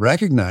SOPs aren't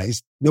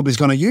recognized, nobody's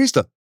going to use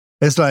them.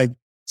 It's like,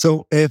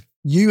 so if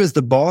you as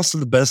the boss of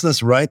the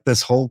business write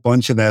this whole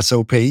bunch of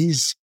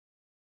SOPs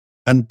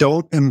and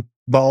don't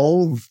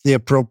involve the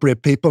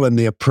appropriate people in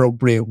the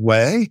appropriate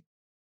way,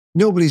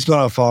 nobody's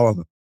going to follow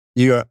them.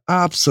 You are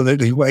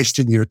absolutely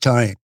wasting your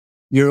time.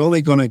 You're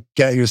only going to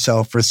get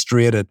yourself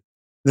frustrated.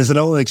 There's an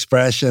old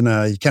expression,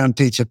 you can't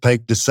teach a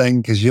pig to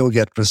sing because you'll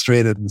get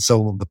frustrated and so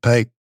will the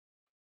pig.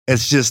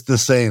 It's just the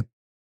same.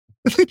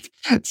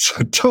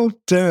 So don't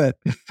do it.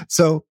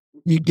 So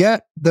you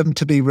get them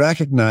to be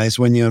recognized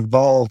when you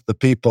involve the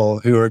people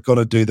who are going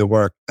to do the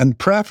work, and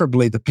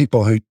preferably the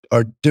people who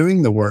are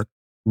doing the work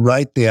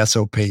write the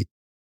SOP.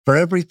 For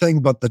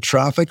everything but the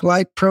traffic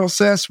light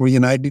process, where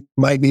you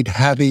might need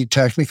heavy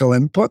technical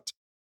input,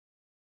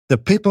 the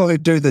people who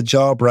do the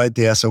job write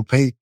the SOP.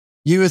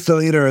 You as the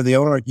leader or the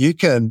owner, you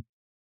can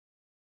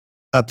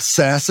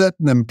obsess it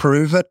and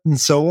improve it and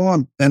so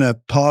on in a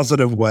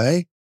positive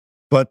way.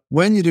 But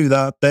when you do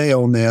that, they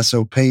own the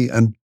SOP,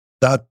 and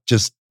that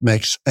just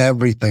makes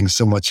everything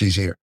so much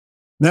easier.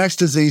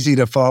 Next is easy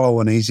to follow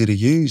and easy to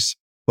use.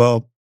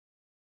 Well,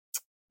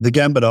 the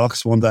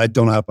GembaDocs one that I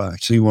don't have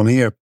actually one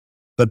here,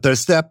 but they're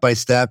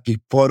step-by-step,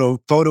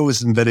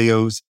 photos and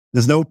videos.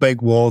 There's no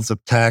big walls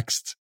of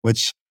text,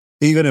 which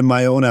even in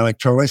my own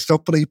electronics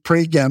company,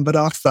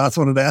 pre-GembaDocs, that's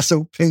what an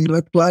SOP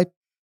looked like.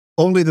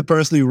 Only the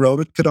person who wrote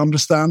it could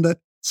understand it.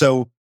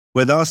 So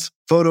with us,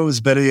 photos,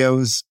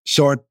 videos,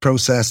 short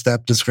process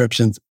step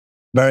descriptions,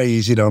 very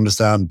easy to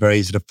understand, very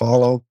easy to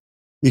follow.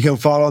 You can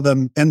follow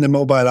them in the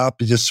mobile app.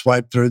 You just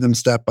swipe through them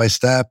step by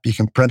step. You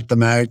can print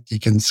them out. You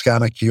can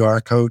scan a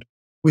QR code,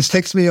 which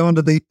takes me on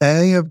to the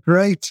A of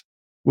great,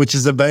 which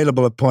is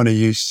available at point of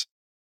use.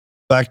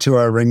 Back to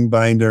our ring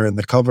binder and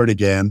the cupboard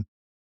again.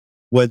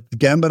 With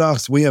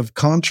GembaDocs, we have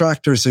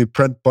contractors who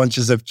print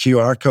bunches of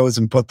QR codes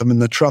and put them in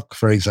the truck,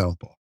 for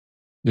example.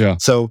 Yeah.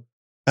 So,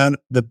 and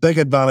the big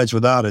advantage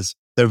with that is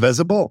they're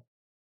visible.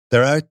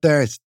 They're out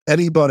there. It's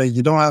anybody,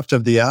 you don't have to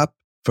have the app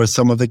for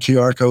some of the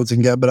QR codes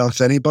in GembaDocs.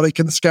 Anybody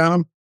can scan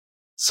them.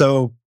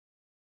 So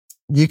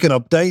you can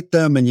update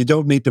them and you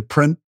don't need to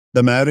print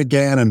them out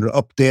again and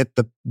update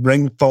the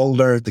ring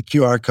folder. The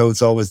QR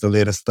code's always the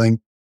latest thing.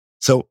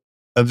 So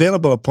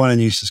available at point of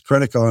use is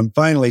critical, and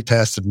finally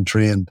tested and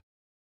trained.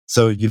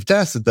 So you've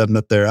tested them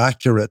that they're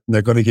accurate and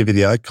they're going to give you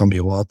the outcome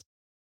you want,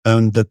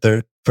 and that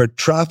they're for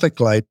traffic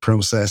light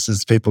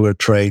processes, people are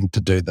trained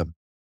to do them,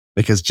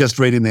 because just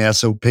reading the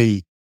SOP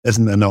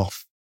isn't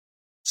enough.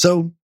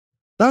 So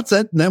that's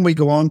it. And then we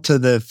go on to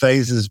the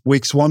phases,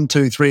 weeks 1,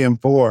 2, 3,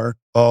 and 4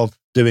 of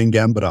doing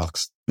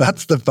GembaDocs.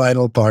 That's the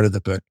final part of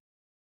the book.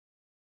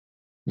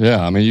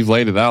 Yeah, I mean, you've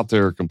laid it out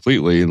there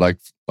completely, like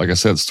I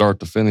said, start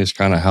to finish,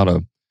 kind of how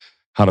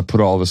to put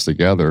all this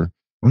together.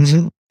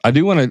 Mm-hmm.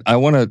 I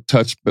want to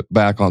touch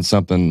back on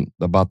something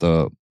about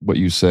what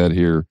you said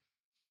here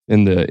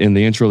in the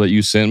intro that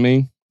you sent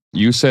me.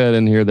 You said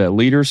in here that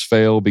leaders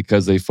fail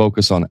because they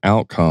focus on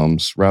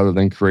outcomes rather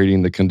than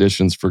creating the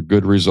conditions for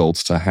good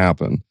results to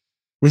happen.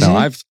 Mm-hmm.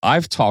 Now,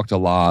 I've talked a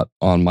lot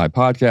on my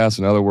podcast,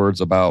 in other words,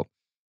 about,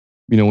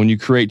 when you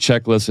create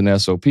checklists and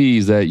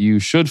SOPs, that you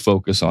should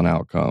focus on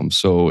outcomes.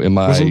 So am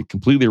I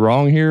completely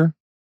wrong here?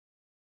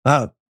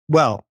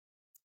 Well,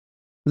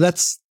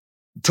 let's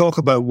talk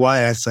about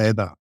why I say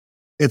that.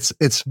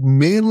 It's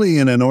mainly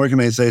in an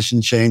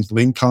organization change,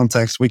 lean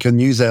context. We can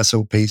use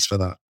SOPs for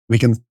that. We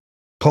can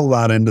pull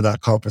that into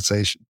that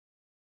conversation.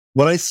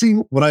 What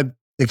I've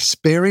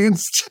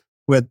experienced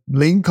with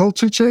lean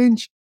culture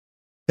change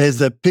is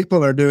that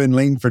people are doing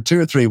lean for 2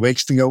 or 3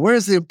 weeks to go,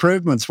 where's the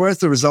improvements? Where's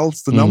the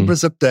results? The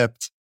numbers have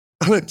dipped.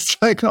 And it's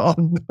like, oh,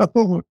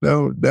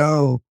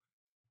 no.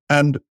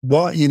 And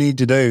what you need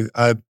to do,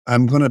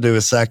 I'm going to do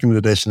a second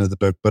edition of the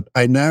book, but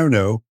I now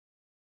know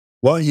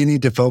what you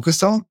need to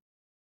focus on.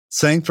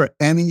 Same for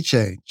any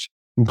change,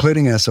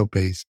 including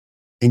SOPs.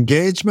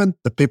 Engagement,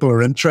 that people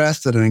are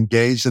interested and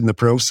engaged in the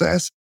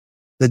process,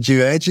 that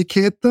you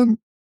educate them,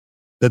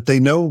 that they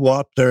know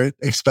what they're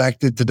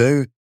expected to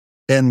do.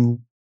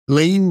 In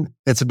lean,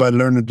 it's about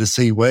learning to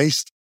see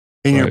waste.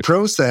 In your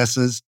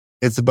processes,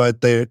 it's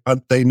about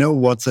they know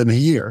what's in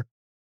here.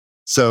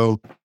 So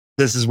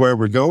this is where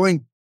we're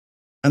going.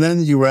 And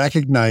then you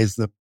recognize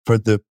them for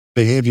the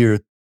behavior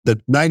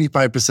that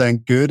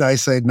 95% good, I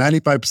say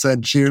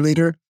 95%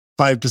 cheerleader,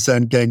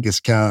 5% Genghis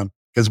Khan.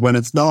 Because when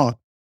it's not,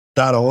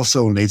 that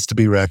also needs to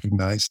be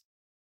recognized.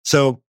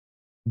 So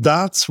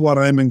that's what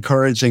I'm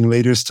encouraging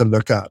leaders to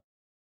look at.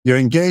 Your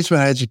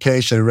engagement,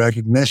 education,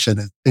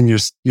 recognition in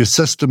your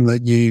system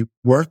that you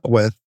work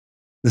with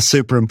is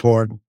super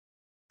important.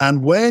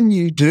 And when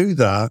you do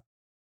that,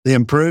 the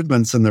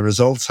improvements and the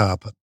results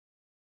happen.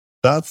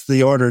 That's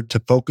the order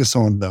to focus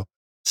on, though.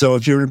 So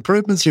if your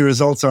improvements, your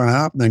results aren't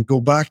happening,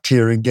 go back to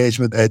your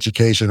engagement,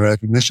 education,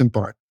 recognition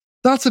part.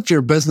 That's if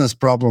your business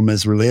problem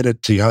is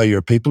related to how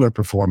your people are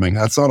performing.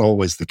 That's not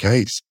always the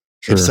case.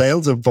 Sure. If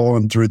sales have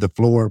fallen through the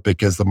floor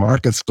because the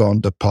market's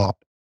gone to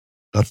pop,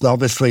 that's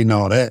obviously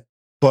not it.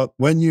 But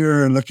when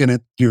you're looking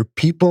at your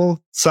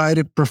people side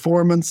of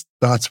performance,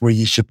 that's where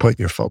you should put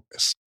your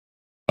focus.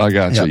 I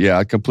got you. Yeah,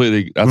 I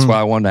completely. That's why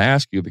I wanted to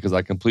ask you, because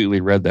I completely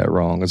read that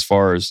wrong as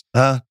far as,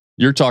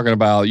 You're talking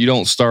about you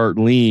don't start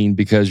lean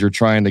because you're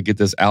trying to get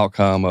this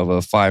outcome of a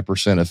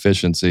 5%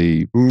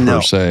 efficiency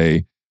per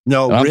se.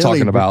 No, and I'm really,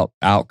 talking about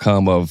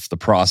outcome of the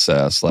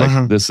process.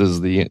 Like this is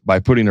by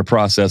putting a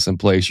process in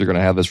place, you're going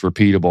to have this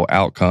repeatable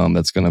outcome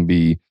that's going to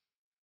be,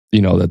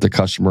 that the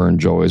customer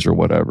enjoys or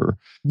whatever.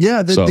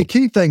 Yeah, the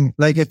key thing,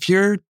 like if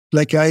you're,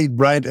 like I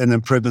write an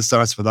improvement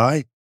starts with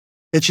I,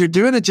 if you're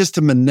doing it just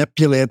to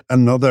manipulate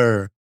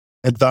another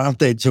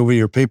advantage over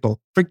your people,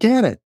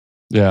 forget it.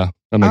 Yeah,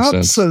 that makes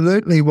sense.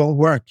 Absolutely won't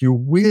work. You're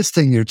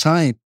wasting your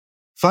time.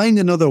 Find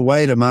another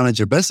way to manage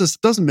your business.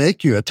 It doesn't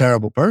make you a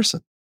terrible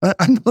person.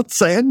 I'm not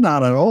saying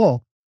that at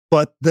all.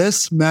 But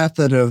this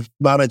method of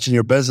managing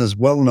your business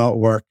will not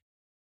work.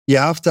 You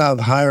have to have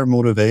higher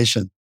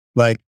motivation.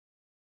 Like,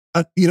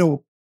 a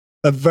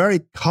very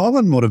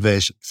common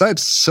motivation. Because I have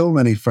so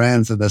many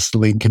friends in this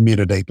lean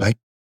community, like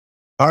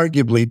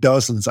arguably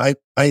dozens. I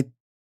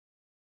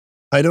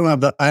don't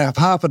have that. I have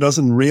half a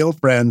dozen real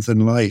friends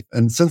in life.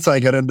 And since I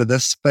got into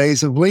this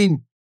phase of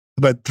lean,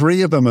 about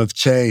 3 of them have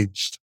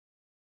changed.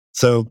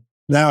 So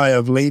now I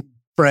have lean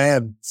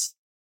friends.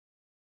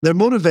 Their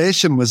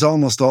motivation was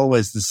almost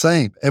always the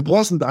same. It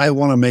wasn't, I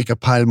want to make a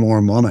pile more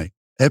money.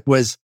 It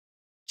was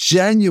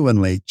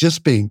genuinely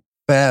just being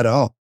fed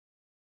up,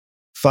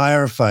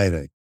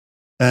 firefighting,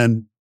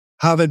 and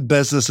having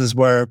businesses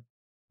where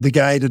the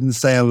guy didn't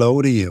say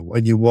hello to you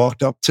when you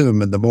walked up to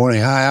him in the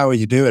morning. Hi, how are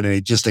you doing? And he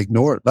just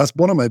ignored it. That's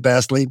one of my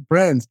best lean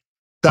friends.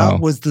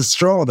 That was the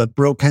straw that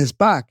broke his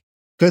back.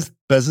 Because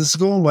business is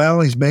going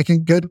well. He's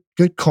making good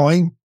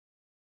coin.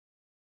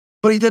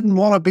 But he didn't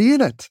want to be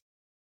in it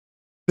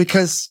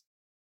because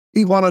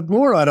he wanted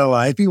more out of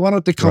life. He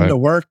wanted to come to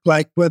work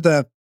like with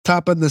a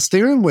tap in the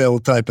steering wheel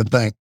type of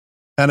thing.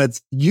 And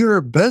it's your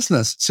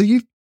business. So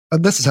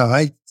and this is how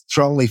I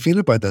strongly feel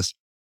about this.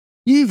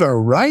 You've a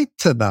right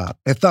to that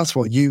if that's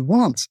what you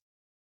want.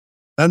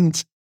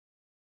 And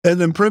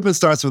an improvement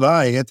starts with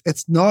I.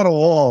 It's not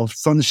all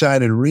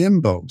sunshine and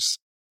rainbows.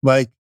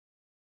 Like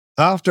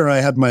after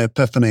I had my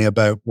epiphany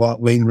about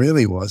what lean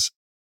really was,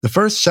 the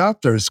first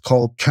chapter is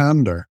called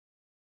Candor.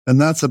 And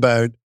that's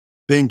about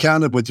being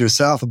candid with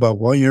yourself about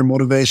what your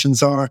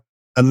motivations are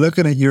and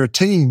looking at your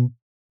team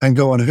and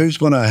going, who's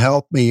going to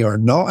help me or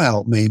not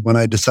help me when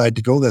I decide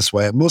to go this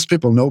way? And most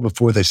people know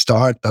before they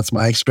start. That's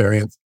my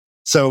experience.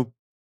 So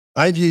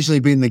I've usually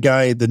been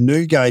the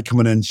new guy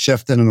coming in,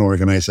 shifting an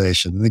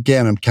organization. And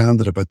again, I'm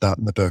candid about that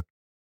in the book.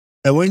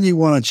 And when you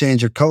want to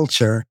change your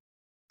culture,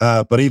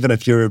 but even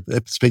if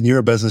it's been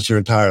your business your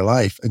entire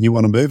life and you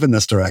want to move in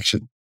this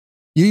direction,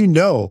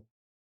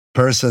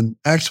 person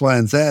X, Y,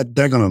 and Z,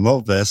 they're going to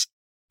love this.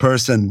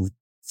 Person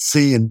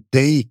C and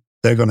D,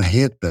 they're going to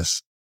hate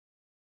this.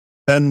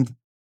 And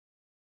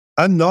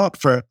I'm not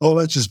for,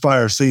 let's just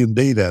fire C and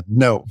D then.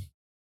 No.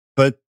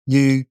 But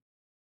you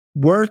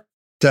work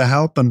to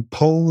help and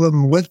pull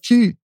them with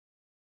you.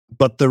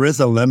 But there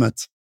is a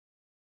limit.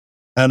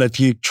 And if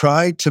you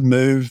try to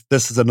move,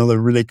 this is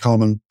another really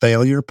common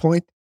failure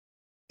point.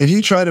 If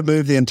you try to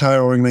move the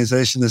entire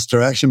organization this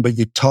direction, but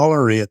you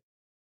tolerate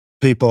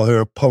people who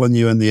are pulling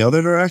you in the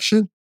other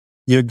direction,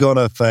 you're going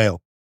to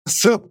fail.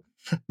 So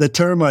the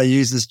term I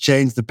use is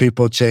change the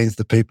people.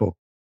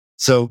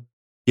 So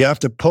you have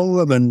to pull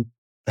them and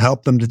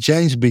help them to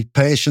change, be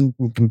patient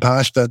and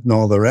compassionate and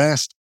all the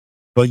rest.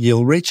 But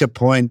you'll reach a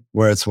point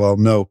where it's,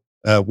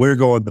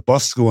 the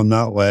bus is going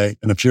that way.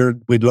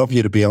 And we'd love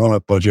you to be on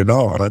it, but you're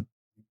not on it.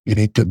 You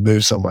need to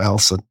move somewhere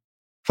else and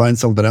find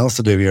something else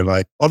to do with your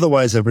life.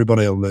 Otherwise,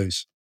 everybody will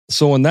lose.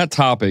 So on that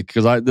topic,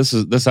 because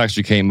this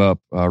actually came up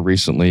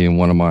recently in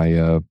one of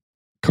my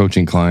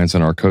coaching clients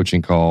in our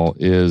coaching call,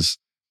 is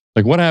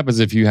like, what happens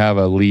if you have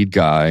a lead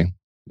guy?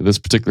 This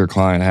particular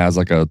client has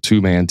like a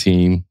 2-man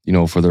team,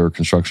 for their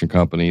construction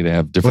company. They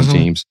have different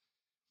teams.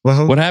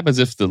 What happens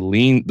if the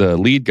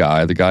lead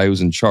guy, the guy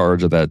who's in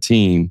charge of that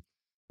team,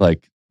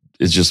 like,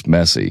 is just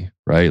messy,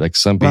 right? Like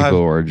some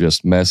people are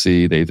just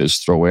messy. They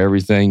just throw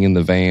everything in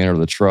the van or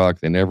the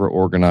truck. They never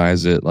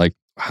organize it. Like,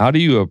 how do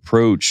you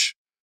approach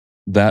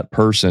that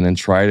person and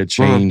try to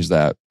change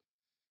that?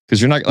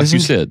 Because you're not, like you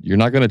said, you're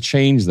not going to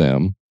change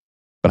them.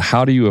 But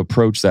how do you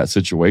approach that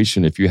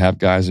situation if you have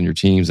guys in your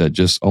teams that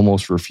just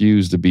almost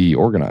refuse to be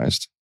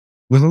organized?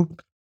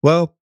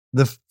 Well,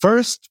 the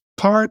first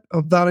part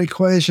of that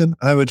equation,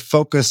 I would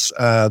focus,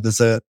 I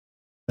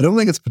don't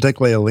think it's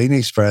particularly a lean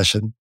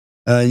expression.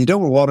 You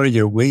don't water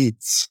your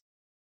weeds.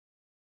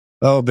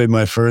 That would be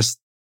my first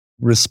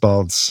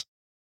response.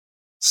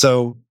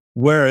 So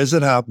where is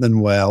it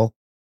happening well?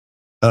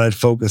 And I'd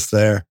focus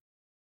there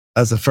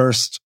as the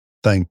first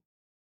thing.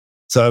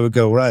 So I would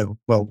go, right,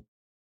 well,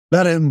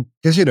 let him,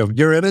 because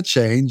you're in a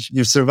change.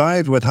 You've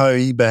survived with how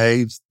he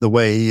behaves the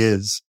way he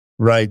is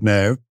right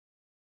now.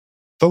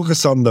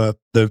 Focus on the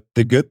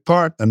good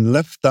part and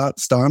lift that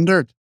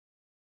standard.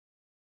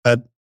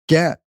 And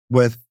get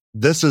with,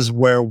 this is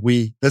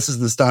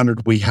the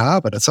standard we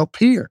have, and it's up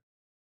here.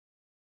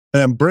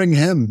 And bring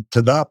him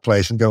to that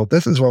place and go,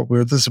 this is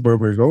where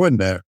we're going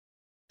there.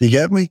 Do you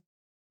get me?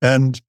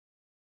 And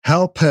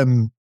help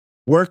him,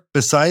 work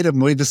beside him.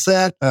 We just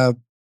said, I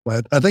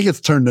think it's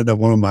turned into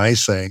one of my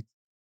sayings.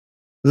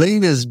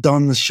 lean is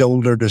done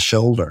shoulder to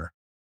shoulder.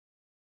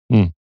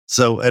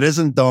 So it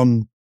isn't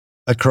done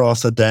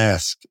across a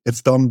desk.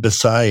 It's done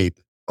beside,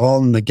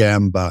 on the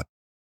Gemba,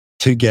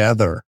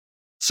 together.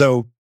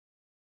 So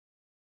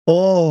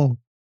all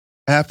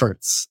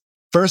efforts,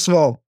 first of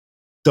all,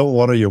 don't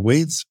water your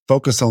weeds.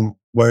 Focus on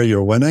where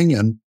you're winning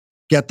and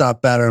get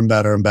that better and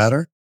better and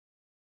better.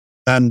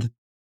 And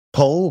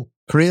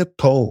create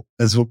pull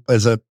is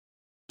a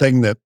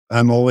thing that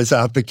I'm always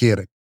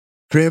advocating.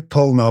 Create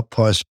pull, not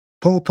push.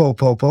 Pull.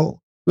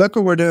 Look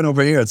what we're doing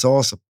over here. It's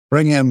awesome.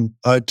 Bring him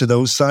out to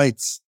those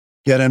sites.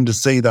 Get him to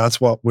see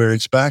that's what we're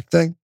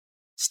expecting.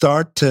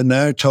 Start to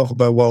now talk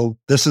about, well,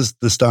 this is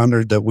the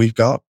standard that we've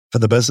got for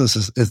the business.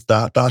 Is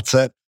that's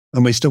it.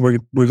 And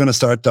we're going to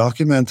start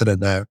documenting it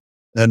now.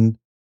 And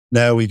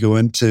now we go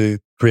into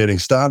creating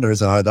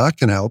standards and how that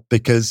can help,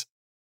 because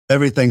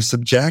everything's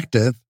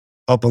subjective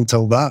up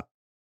until that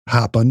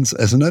happens,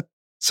 isn't it?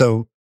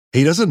 So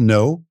he doesn't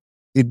know.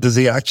 Does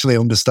he actually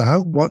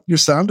understand what your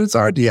standards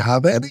are? Do you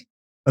have any?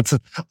 That's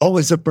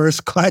always the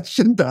first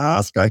question to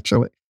ask,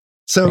 actually.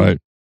 So right.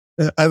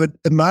 I would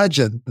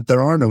imagine that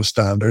there are no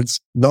standards,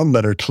 none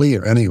that are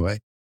clear anyway.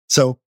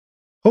 So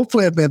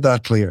hopefully I've made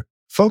that clear.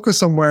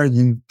 Focus on where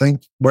you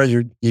think, where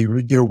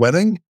you're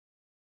winning.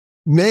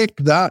 Make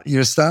that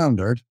your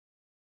standard,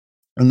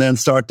 and then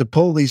start to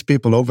pull these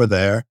people over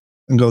there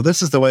and go,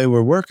 this is the way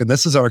we're working.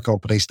 This is our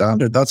company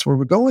standard. That's where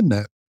we're going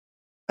now.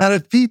 And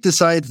if he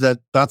decides that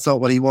that's not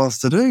what he wants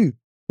to do,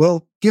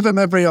 well, give him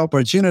every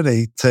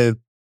opportunity to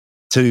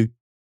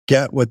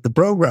get with the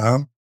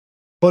program.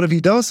 But if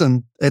he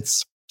doesn't,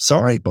 it's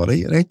sorry,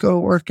 buddy, it ain't going to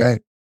work out.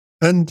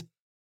 And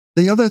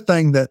the other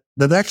thing that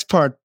the next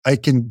part, I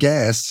can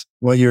guess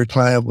what your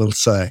client will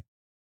say.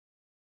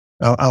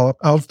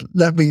 I'll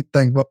let me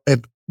think. If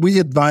we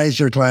advise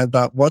your client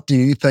that, what do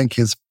you think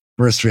his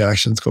first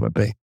reaction is going to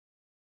be?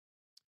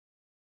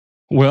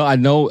 Well, I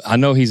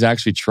know he's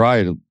actually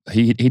tried.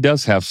 He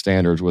does have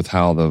standards with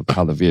how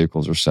the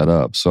vehicles are set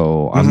up.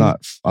 So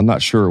I'm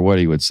not sure what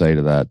he would say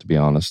to that, to be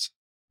honest.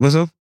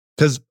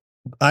 Because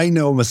I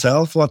know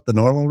myself what the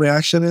normal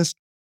reaction is.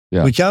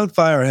 Yeah. We can't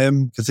fire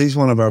him because he's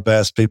one of our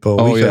best people.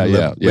 Oh,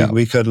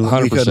 we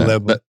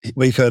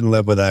couldn't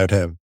live without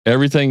him.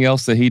 Everything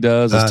else that he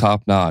does is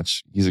top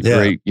notch. He's a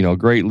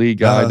great lead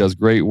guy, does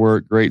great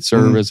work, great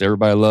service.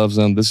 Everybody loves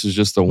him. This is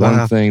just the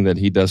one thing that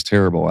he does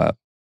terrible at.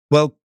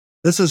 Well,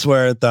 this is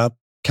where that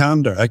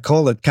candor, I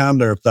call it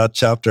candor of that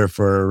chapter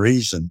for a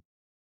reason.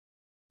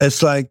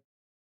 It's like,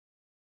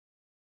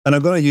 and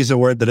I'm going to use a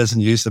word that isn't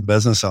used in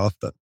business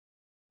often,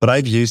 but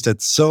I've used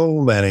it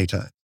so many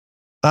times.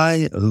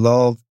 I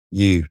love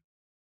you.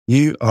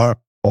 You are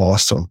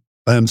awesome.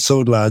 I am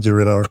so glad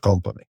you're in our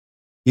company.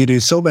 You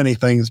do so many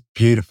things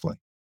beautifully,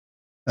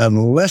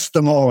 and list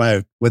them all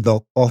out with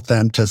the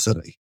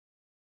authenticity.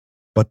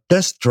 But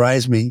this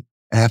drives me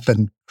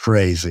effing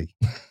crazy.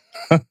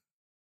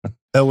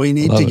 And we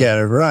need to get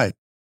it right.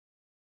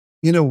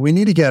 We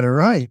need to get it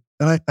right.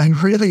 And I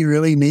really,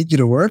 really need you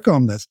to work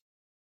on this.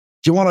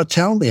 Do you want to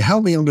tell me,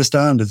 help me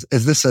understand,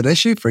 is this an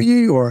issue for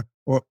you? Or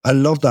I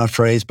love that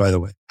phrase, by the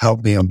way,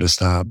 help me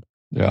understand.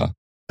 Yeah.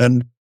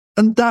 And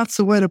that's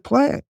the way to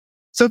play it.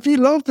 So if you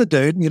love the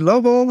dude and you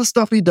love all the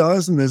stuff he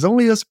does, and there's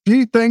only a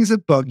few things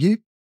that bug you,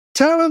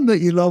 tell him that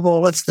you love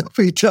all that stuff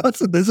he does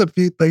and there's a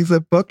few things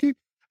that bug you,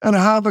 and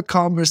have a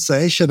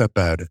conversation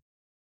about it.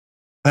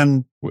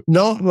 And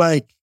not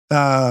like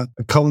a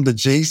come to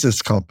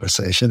Jesus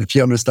conversation, if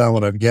you understand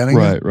what I'm getting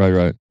at.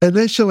 Right.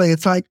 Initially,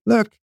 it's like,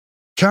 look,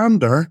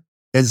 candor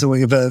is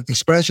we have an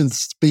expression,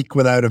 speak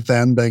without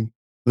offending,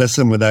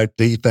 listen without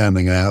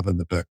defending, I have in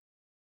the book.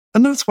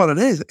 And that's what it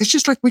is. It's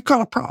just like, we've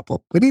got a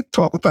problem. We need to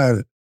talk about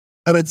it.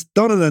 And it's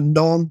done in a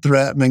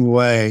non-threatening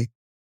way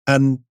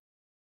and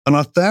an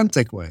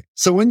authentic way.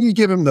 So when you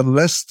give him the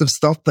list of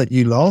stuff that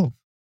you love,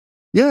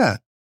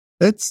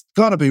 it's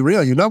got to be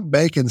real. You're not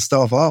making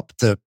stuff up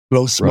to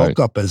blow smoke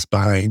up his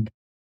behind.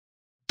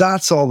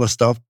 That's all the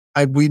stuff.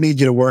 We need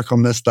you to work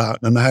on this, that,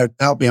 and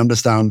help me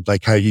understand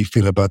like how you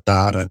feel about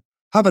that, and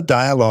have a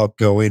dialogue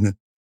going.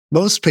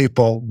 Most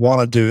people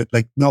want to do it.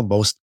 Like, not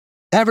most.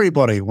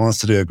 Everybody wants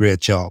to do a great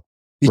job.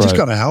 You just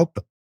got to help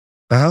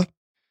them.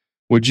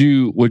 Would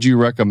you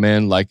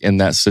recommend, like, in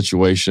that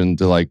situation,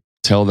 to like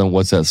tell them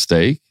what's at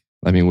stake?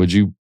 I mean, would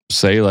you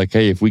say like,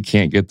 hey, if we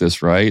can't get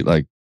this right,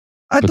 like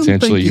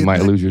potentially you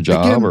might lose your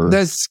job? Again, or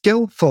there's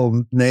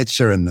skillful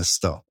nature in this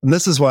stuff, and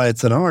this is why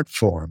it's an art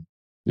form.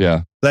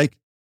 Yeah. Like,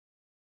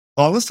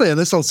 honestly, and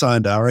this will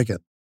sound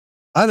arrogant,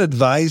 I'd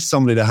advise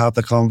somebody to have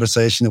the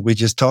conversation that we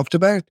just talked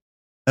about,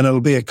 and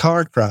it'll be a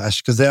car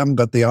crash because they haven't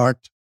got the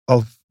art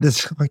of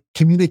this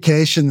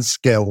communication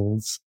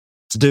skills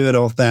to do it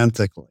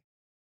authentically.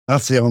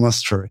 That's the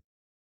honest truth.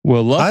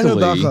 Well,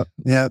 luckily,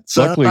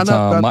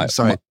 Tom,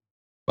 sorry.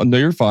 No,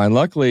 you're fine.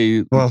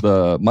 Luckily,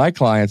 my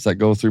clients that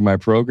go through my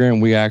program,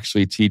 we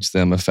actually teach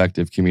them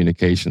effective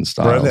communication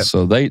styles. Brilliant.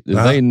 So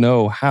they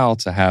know how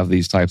to have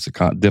these types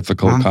of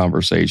difficult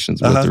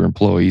conversations with their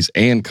employees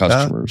and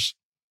customers.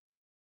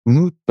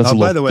 Mm-hmm. That's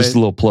just a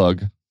little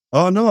plug.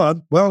 Oh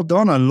no, well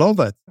done. I love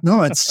it.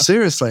 No, it's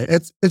seriously,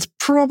 it's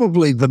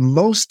probably the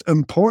most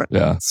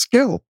important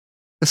skill.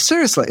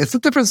 Seriously, it's the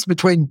difference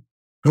between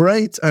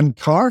great and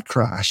car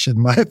crash, in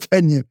my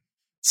opinion.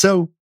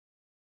 So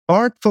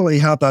artfully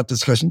have that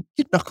discussion.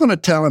 You're not going to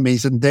tell him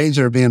he's in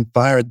danger of being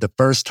fired the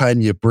first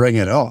time you bring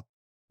it up.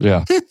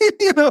 Yeah.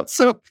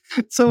 So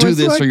do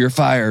this or you're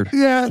fired.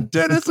 Yeah,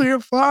 do this or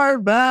you're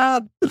fired,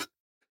 man.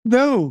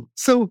 No.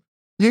 So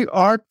you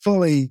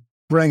artfully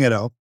bring it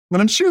up.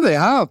 And I'm sure they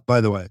have,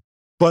 by the way.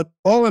 But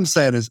all I'm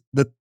saying is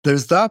that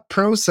there's that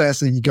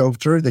process that you go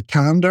through, the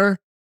candor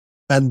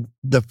and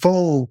the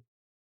full,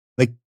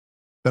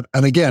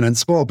 and again, in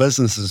small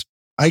businesses,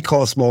 I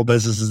call small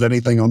businesses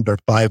anything under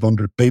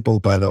 500 people,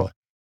 by the way.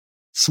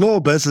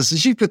 Small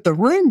businesses, you've got the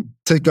room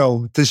to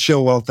go to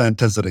show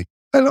authenticity.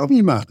 I love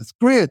you, man. It's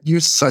great. You're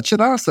such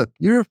an asset.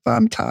 You're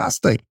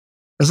fantastic.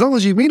 As long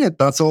as you mean it,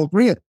 that's all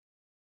great.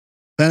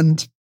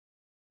 And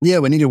yeah,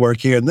 we need to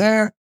work here and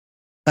there.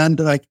 And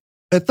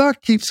if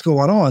that keeps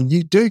going on,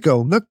 you do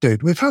go, look,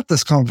 dude, we've had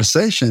this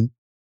conversation.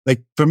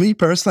 Like for me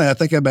personally, I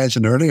think I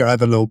mentioned earlier, I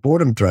have a low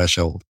boredom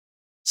threshold.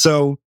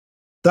 So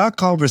that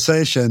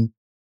conversation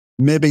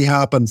maybe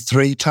happens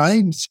 3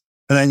 times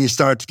and then you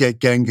start to get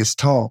Genghis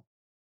talk.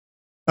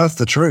 That's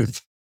the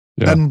truth.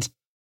 Yeah. And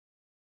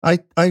I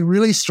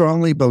really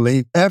strongly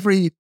believe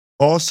every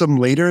awesome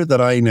leader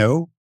that I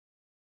know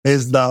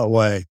is that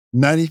way.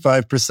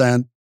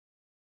 95%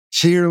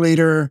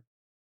 cheerleader.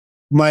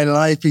 My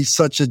life, he's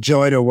such a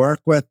joy to work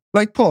with.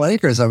 Like Paul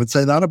Akers, I would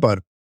say that about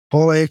him.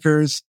 Paul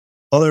Akers,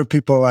 other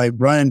people like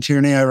Ryan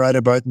Tierney, I write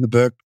about in the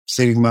book,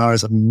 Seating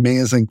Matters,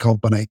 amazing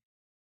company.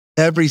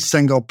 Every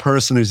single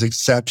person who's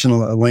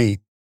exceptional at lean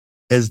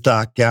is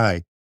that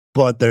guy.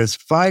 But there's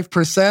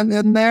 5%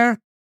 in there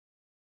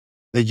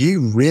that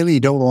you really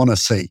don't want to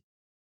see.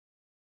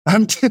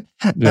 And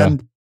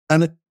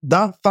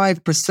that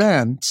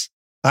 5%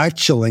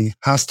 actually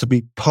has to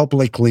be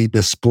publicly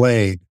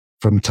displayed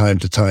from time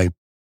to time.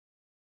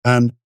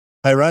 And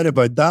I write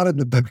about that in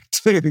the book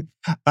too.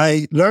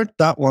 I learned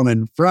that one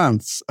in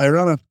France. I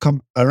ran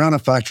a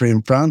factory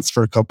in France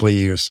for a couple of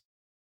years.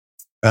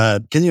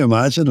 Can you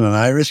imagine an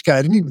Irish guy?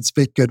 I didn't even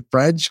speak good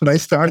French when I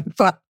started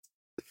that.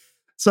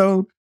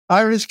 So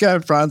Irish guy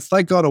in France,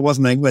 thank God it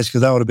wasn't English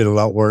because that would have been a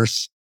lot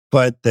worse.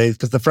 But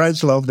because the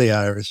French love the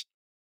Irish.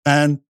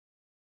 And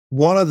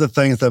one of the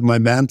things that my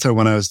mentor,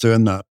 when I was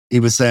doing that, he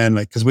was saying,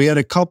 because we had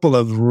a couple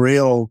of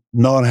real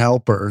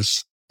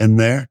non-helpers in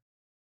there.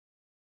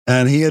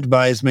 And he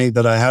advised me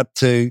that I had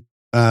to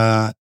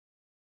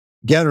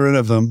get rid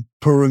of them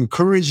pour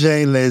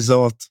encourager les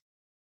autres.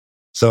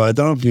 So I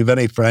don't know if you have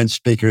any French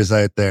speakers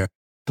out there,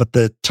 but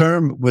the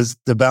term was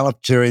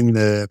developed during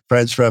the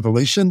French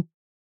Revolution,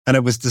 and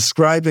it was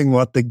describing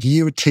what the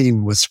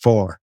guillotine was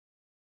for.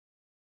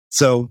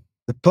 So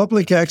the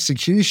public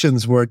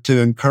executions were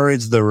to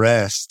encourage the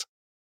rest.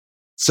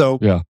 So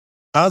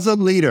as a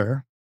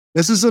leader,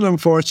 this is an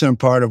unfortunate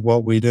part of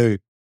what we do.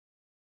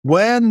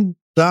 When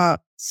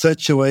that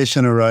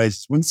situation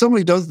arises, when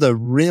somebody does the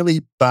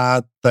really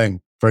bad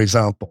thing, for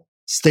example,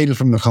 steal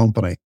from the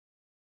company,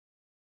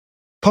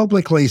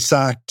 publicly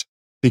sacked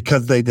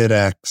because they did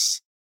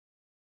X,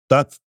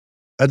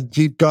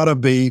 you've got to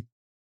be,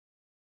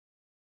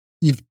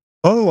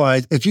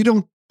 otherwise, if you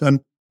don't, and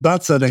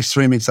that's an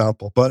extreme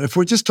example, but if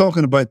we're just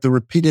talking about the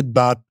repeated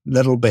bad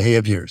little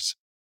behaviors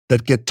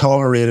that get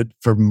tolerated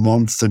for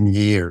months and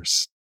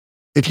years,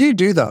 if you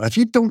do that, if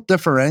you don't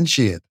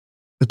differentiate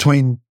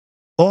between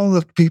all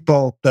the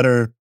people that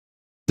are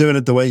doing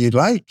it the way you'd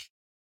like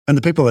and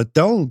the people that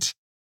don't,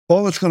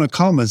 all that's going to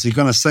come is you're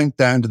going to sink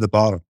down to the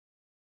bottom.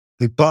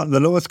 The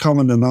lowest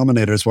common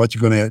denominator is what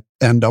you're going to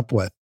end up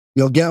with.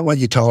 You'll get what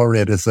you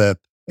tolerate, is the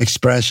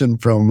expression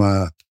from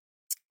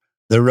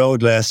The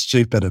Road Less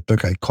Stupid, a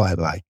book I quite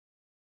like.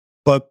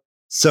 But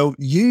so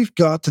you've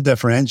got to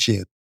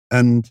differentiate.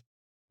 And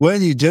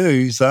when you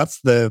do, so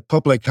that's the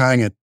public hang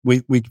it.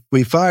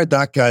 We fired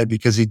that guy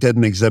because he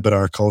didn't exhibit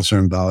our culture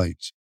and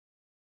values.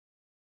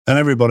 And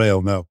everybody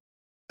will know.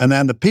 And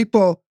then the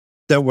people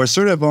that were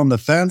sort of on the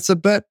fence a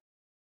bit,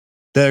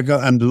 they're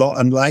going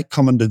and like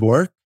coming to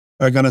work,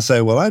 are going to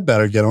say, well, I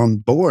better get on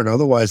board.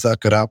 Otherwise, that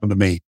could happen to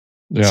me.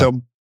 Yeah.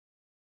 So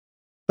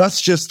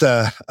that's just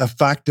a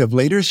fact of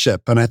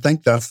leadership. And I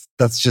think that's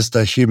just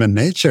a human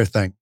nature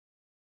thing.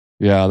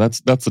 Yeah,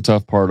 that's the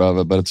tough part of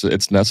it, but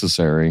it's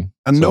necessary.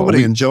 And so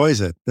nobody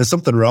enjoys it. There's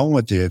something wrong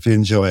with you if you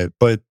enjoy it,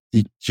 but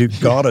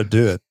you've got to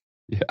do it.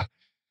 Yeah.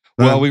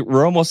 Well,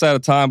 we're almost out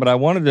of time, but I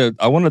wanted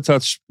to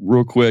touch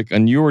real quick,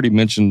 and you already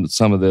mentioned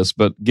some of this,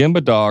 but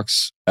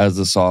GembaDocs as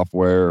the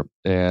software,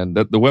 and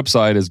the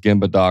website is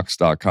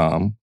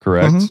GembaDocs.com,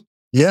 correct? Mm-hmm.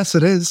 Yes,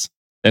 it is.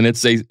 And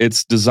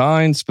it's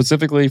designed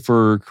specifically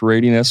for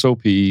creating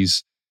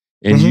SOPs,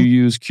 and you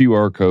use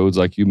QR codes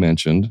like you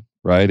mentioned,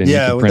 right? And you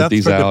can print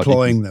these out.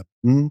 Deploying them.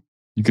 Mm-hmm.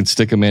 You can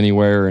stick them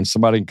anywhere, and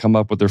somebody can come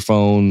up with their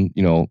phone,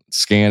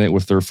 scan it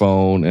with their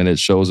phone, and it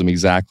shows them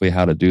exactly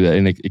how to do that.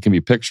 And it can be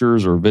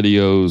pictures or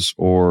videos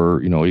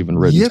or, even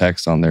written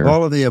text on there.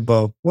 All of the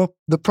above. Well,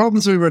 the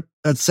problems we were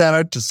set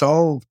out to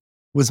solve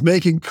was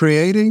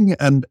creating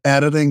and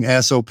editing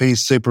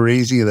SOPs super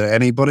easy that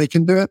anybody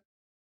can do it.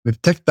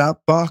 We've ticked that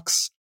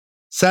box.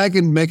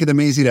 Second, making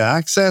them easy to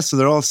access. So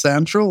they're all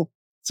central.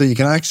 So you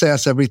can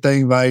access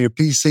everything via your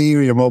PC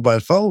or your mobile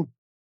phone.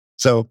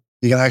 So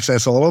you can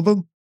access all of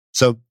them.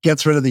 So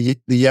gets rid of the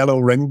yellow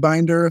ring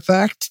binder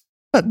effect,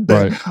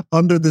 the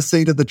under the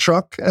seat of the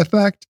truck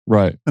effect.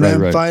 Right. And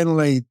then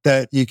finally,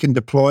 that you can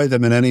deploy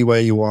them in any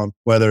way you want,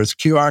 whether it's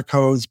QR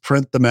codes,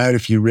 print them out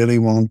if you really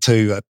want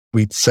to.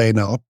 We'd say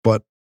not,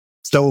 but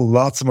still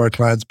lots of our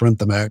clients print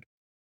them out.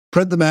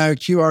 Print them out,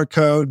 QR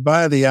code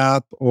via the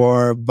app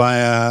or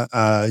via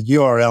a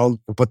URL,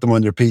 put them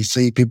on your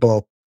PC.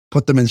 People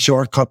put them in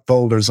shortcut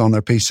folders on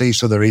their PC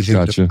so they're easy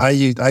to do.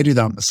 I do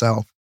that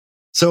myself.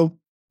 So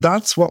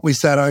that's what we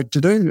set out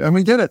to do. And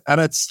we did it. And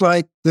it's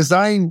like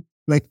design,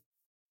 like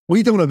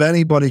we don't have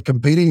anybody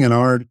competing in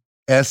our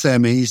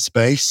SME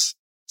space.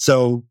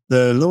 So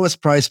the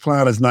lowest price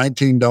plan is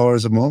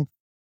 $19 a month.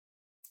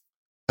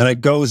 And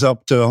it goes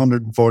up to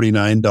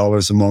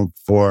 $149 a month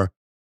for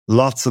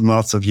lots and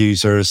lots of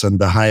users and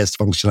the highest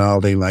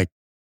functionality like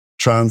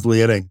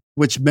translating,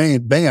 which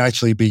may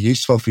actually be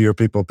useful for your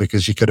people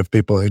because you could have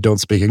people who don't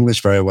speak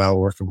English very well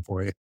working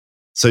for you.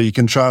 So you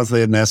can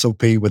translate an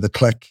SOP with a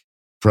click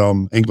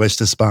from English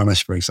to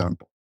Spanish, for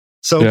example.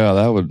 So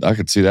yeah, I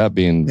could see that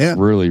being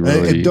really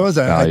it does.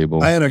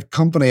 valuable. I had a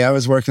company I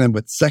was working in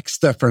with 6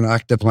 different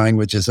active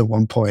languages at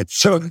one point.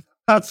 So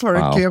that's where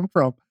it came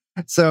from.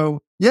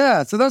 So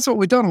yeah, so that's what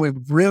we've done.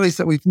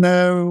 We've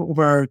now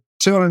over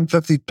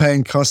 250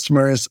 paying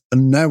customers,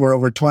 and now we're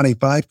over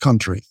 25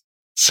 countries.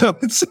 So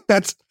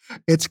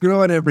it's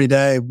growing every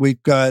day.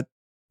 We've got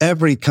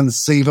every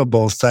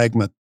conceivable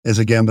segment is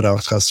a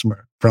GembaDocs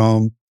customer,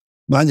 from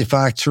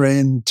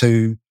manufacturing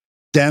to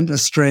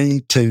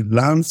dentistry to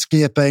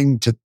landscaping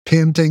to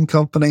painting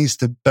companies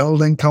to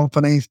building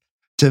companies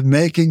to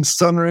making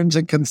sunrooms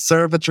and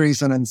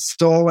conservatories and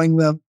installing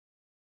them.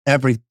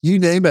 You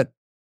name it,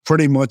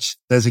 pretty much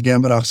there's a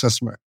GembaDocs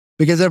customer.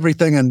 Because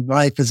everything in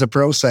life is a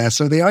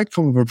process or the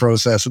outcome of a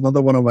process,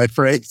 another one of my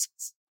phrases.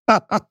 So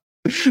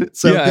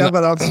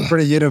GembaDocs is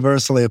pretty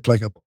universally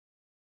applicable.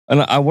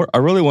 And I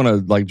really want to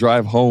like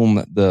drive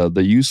home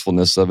the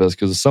usefulness of this,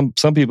 because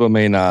some people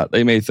may not.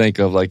 They may think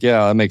of like,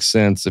 yeah, that makes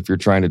sense if you're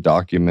trying to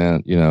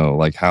document,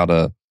 like how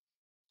to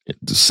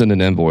send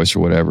an invoice or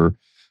whatever.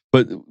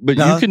 But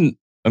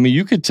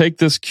you could take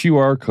this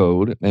QR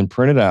code and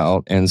print it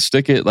out and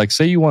stick it. Like,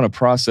 say you want a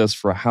process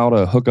for how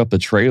to hook up the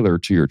trailer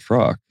to your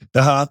truck,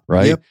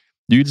 right? Yep.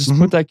 You just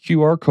put that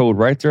QR code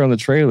right there on the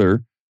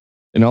trailer.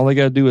 And all they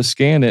got to do is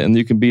scan it, and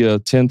you can be a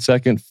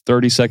 10-second,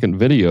 30-second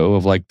video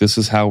of like, this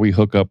is how we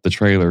hook up the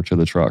trailer to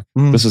the truck.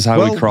 This is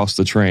how we cross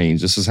the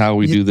trains. This is how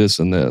we do this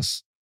and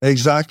this.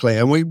 Exactly.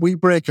 And we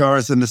break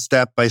ours into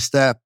step by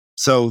step.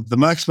 So the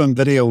maximum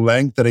video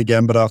length at a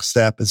GembaDocs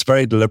step is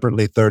very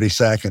deliberately 30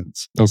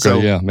 seconds.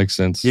 Okay, makes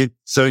sense.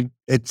 So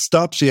it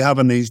stops you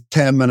having these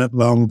 10-minute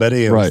long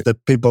videos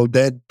that people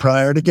did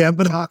prior to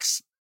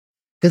GembaDocs.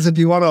 Because if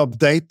you want to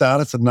update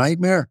that, it's a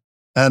nightmare.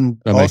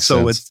 And that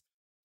also it's,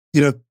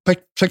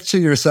 picture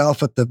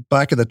yourself at the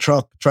back of the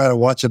truck trying to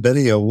watch a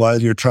video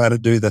while you're trying to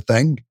do the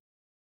thing.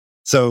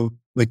 So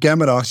with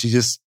GembaDocs, you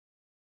just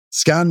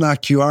scan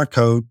that QR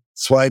code,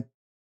 swipe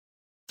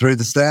through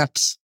the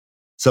steps.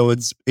 So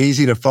it's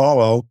easy to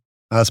follow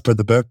as per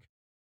the book.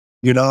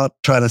 You're not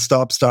trying to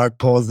stop, start,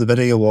 pause the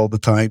video all the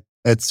time.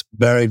 It's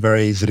very,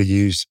 very easy to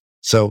use.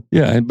 So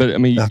but I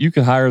mean, you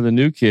can hire the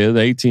new kid, the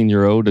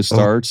 18-year-old that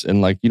starts,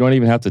 and like you don't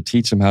even have to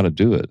teach him how to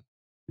do it.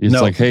 It's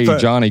like, hey,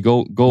 Johnny,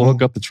 go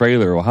hook up the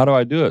trailer. Well, how do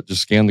I do it?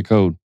 Just scan the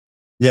code.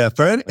 Yeah,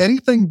 for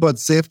anything but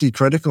safety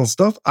critical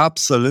stuff,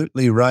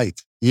 absolutely right.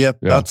 Yep,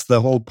 that's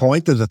the whole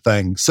point of the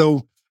thing.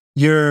 So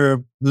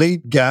your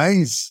lead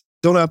guys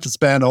don't have to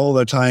spend all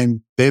their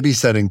time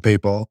babysitting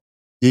people.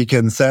 You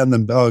can send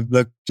them,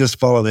 look, just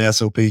follow the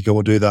SOP,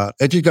 go do that.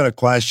 If you've got a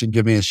question,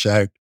 give me a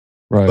shout.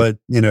 Right. But,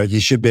 you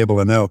should be able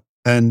to know.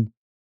 And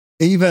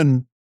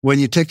even when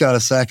you take that a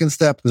second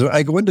step,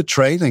 I go into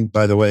training,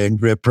 by the way, in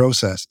great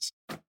processes.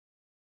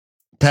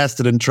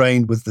 Tested and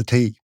trained with the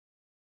T.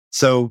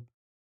 So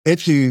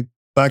if you,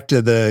 back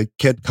to the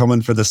kid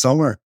coming for the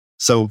summer.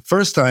 So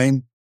first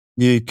time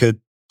you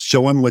could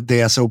show him with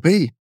the SOP,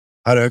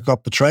 how to hook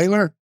up the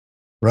trailer,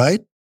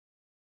 right?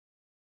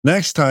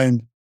 Next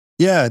time,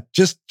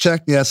 just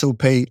check the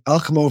SOP. I'll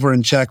come over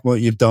and check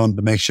what you've done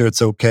to make sure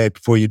it's okay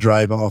before you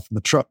drive off in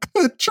the truck.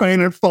 The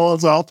trainer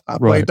falls off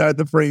halfway down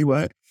the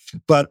freeway.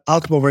 But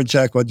I'll come over and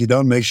check what you've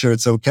done, make sure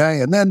it's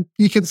okay. And then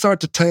you can start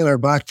to tailor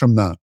back from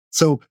that.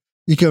 So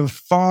you can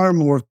far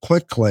more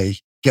quickly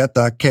get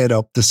that kid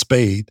up to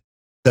speed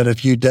than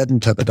if you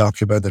didn't have a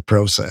documented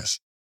process.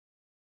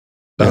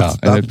 That's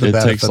the benefit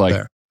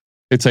there.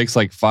 It takes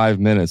like 5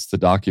 minutes to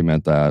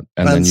document that,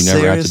 and then you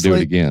never have to do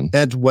it again.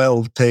 It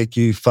will take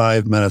you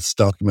 5 minutes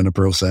to document a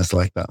process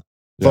like that.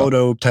 Yeah.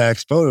 Photo,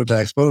 text.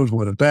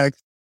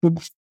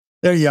 Oops,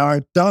 there you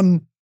are,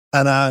 done.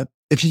 And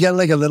if you get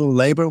like a little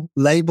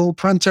label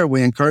printer,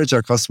 we encourage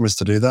our customers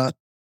to do that.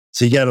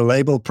 So you get a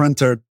label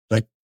printer,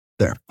 like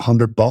they're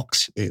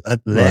 $100 at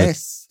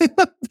less.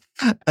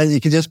 And you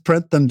can just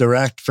print them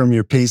direct from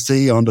your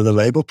PC onto the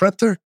label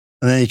printer.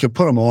 And then you can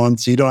put them on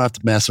so you don't have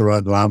to mess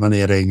around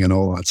laminating and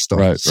all that stuff.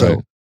 Right.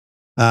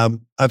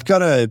 I've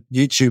got a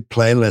YouTube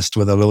playlist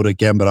with a load of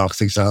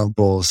GembaDocs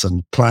examples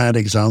and client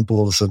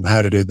examples and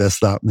how to do this,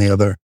 that, and the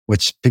other,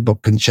 which people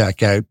can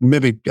check out.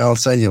 Maybe I'll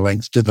send you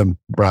links to them,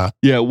 Brad.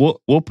 Yeah,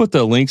 we'll put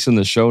the links in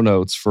the show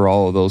notes for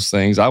all of those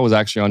things. I was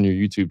actually on your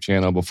YouTube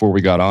channel before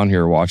we got on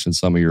here watching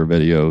some of your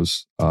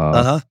videos.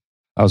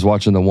 I was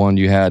watching the one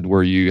you had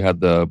where you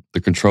had the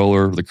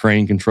controller, the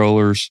crane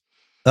controllers,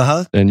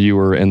 and you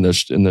were in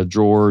the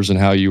drawers and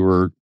how you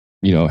were,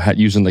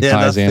 using the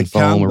Kaizen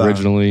foam Kanban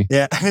originally.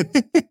 Yeah,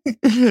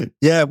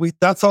 yeah.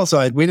 That's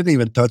also we didn't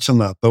even touch on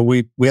that, but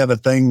we have a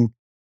thing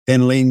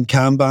in Lean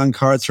Kanban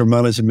cards for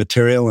managing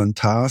material and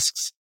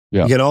tasks.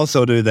 Yeah. You can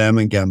also do them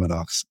in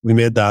GembaDocs. We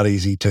made that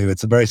easy too.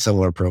 It's a very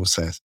similar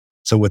process.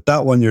 So with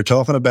that one you're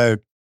talking about,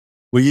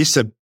 we used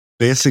to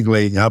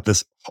basically have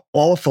this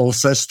awful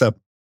system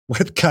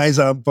with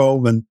Kaizen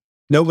foam and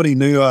nobody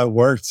knew how it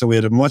worked. So we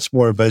had a much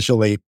more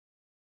visually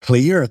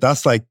clear.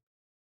 That's like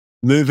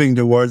moving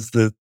towards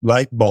the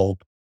light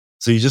bulb.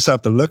 So you just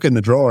have to look in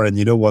the drawer and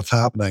you know what's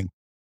happening.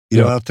 You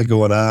don't have to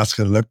go and ask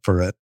and look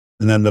for it.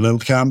 And then the little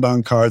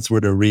Kanban cards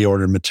were to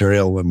reorder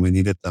material when we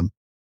needed them.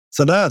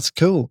 So that's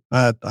cool.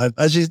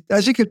 As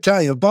you can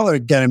tell, you're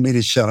bothered getting me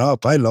to shut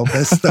up. I love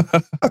this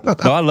stuff.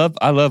 No,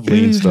 I love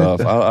lean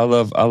stuff. I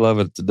love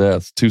it to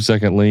death.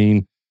 2-second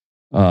lean.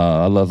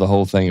 I love the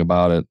whole thing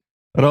about it.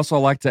 I'd also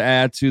like to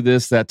add to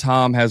this that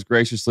Tom has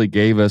graciously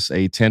gave us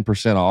a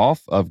 10%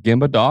 off of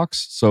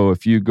GembaDocs. So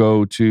if you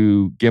go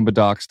to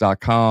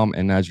GembaDocs.com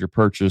and as your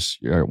purchase,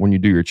 when you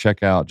do your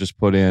checkout, just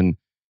put in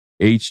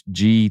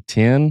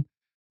HG10.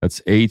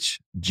 That's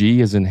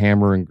HG as in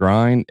hammer and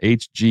grind,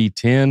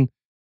 HG10.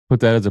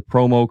 Put that as a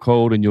promo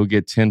code and you'll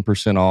get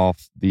 10%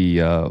 off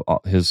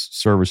his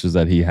services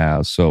that he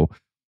has. So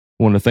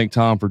I want to thank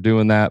Tom for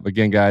doing that.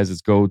 Again, guys,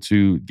 let's go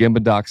to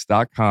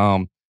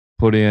GembaDocs.com.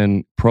 Put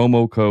in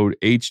promo code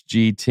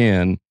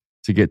HG10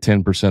 to get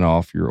 10%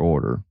 off your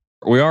order.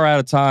 We are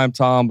out of time,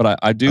 Tom, but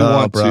I do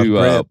want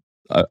to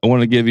I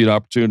want to give you an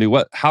opportunity.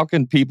 How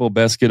can people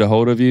best get a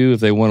hold of you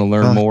if they want to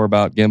learn more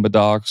about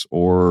GembaDocs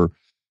or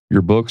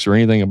your books or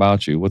anything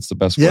about you? What's the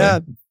best way? Yeah.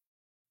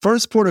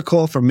 First port of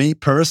call for me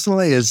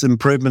personally is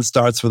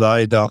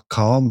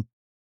improvementstartswithI.com.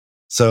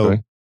 So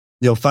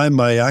you'll find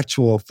my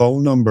actual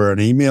phone number and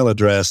email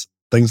address,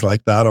 things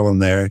like that on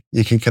there.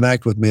 You can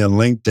connect with me on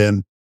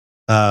LinkedIn.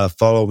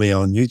 Follow me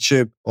on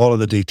YouTube. All of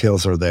the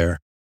details are there.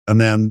 And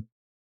then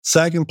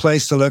second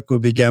place to look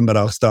would be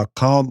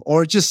GembaDocs.com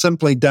or just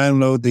simply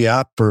download the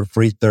app for a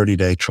free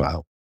 30-day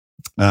trial.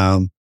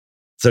 So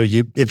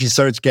if you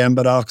search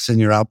GembaDocs in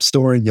your app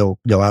store, you'll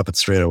have it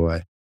straight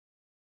away.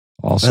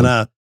 Awesome.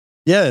 And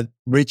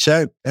reach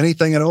out.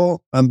 Anything at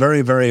all. I'm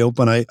very, very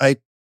open. I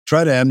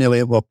try to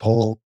emulate what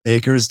Paul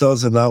Akers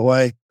does in that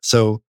way.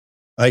 So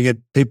I get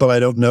people I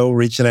don't know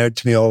reaching out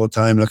to me all the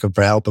time looking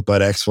for help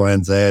about X, Y,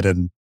 and Z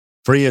and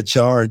free of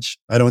charge.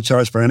 I don't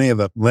charge for any of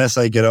it unless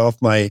I get off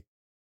my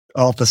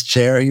office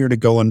chair here to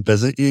go and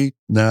visit you.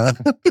 Nah,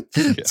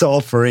 it's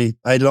all free.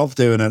 I love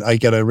doing it. I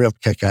get a real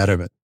kick out of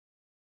it.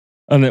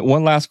 And then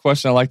one last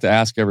question I like to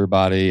ask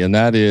everybody, and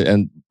that is,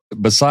 and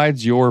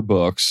besides your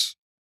books,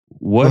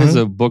 what is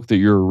a book that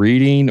you're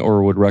reading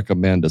or would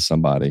recommend to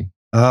somebody?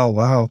 Oh,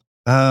 wow.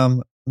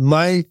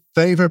 My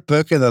favorite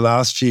book in the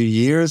last few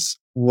years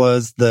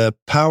was The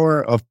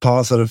Power of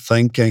Positive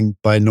Thinking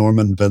by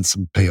Norman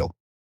Vincent Peale.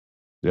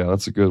 Yeah,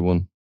 that's a good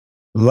one.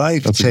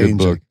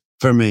 Life-changing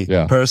for me.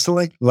 Yeah.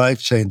 Personally,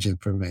 life-changing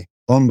for me.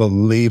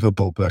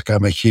 Unbelievable book.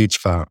 I'm a huge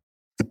fan.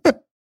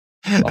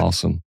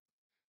 Awesome.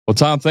 Well,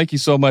 Tom, thank you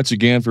so much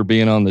again for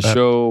being on the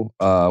show.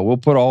 We'll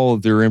put all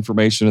of your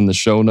information in the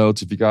show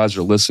notes. If you guys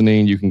are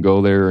listening, you can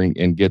go there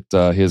and get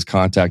his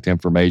contact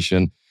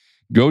information.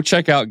 Go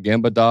check out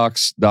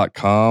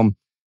GembaDocs.com.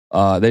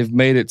 They've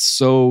made it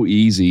so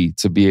easy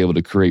to be able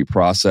to create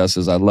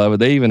processes. I love it.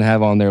 They even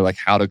have on there like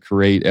how to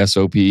create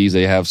SOPs.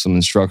 They have some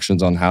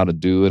instructions on how to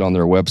do it on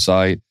their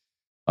website.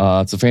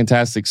 It's a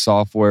fantastic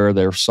software.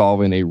 They're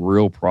solving a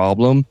real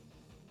problem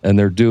and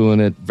they're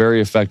doing it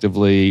very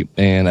effectively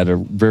and at a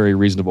very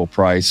reasonable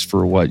price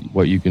for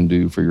what you can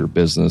do for your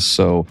business.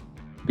 So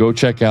go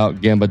check out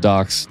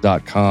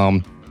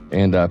GembaDocs.com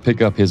and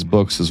pick up his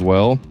books as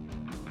well.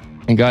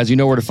 And guys, you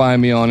know where to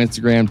find me on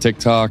Instagram,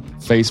 TikTok,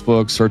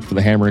 Facebook. Search for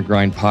the Hammer and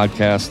Grind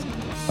Podcast.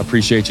 I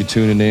appreciate you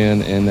tuning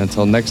in. And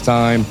until next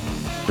time,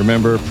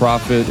 remember,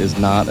 profit is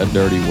not a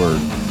dirty word.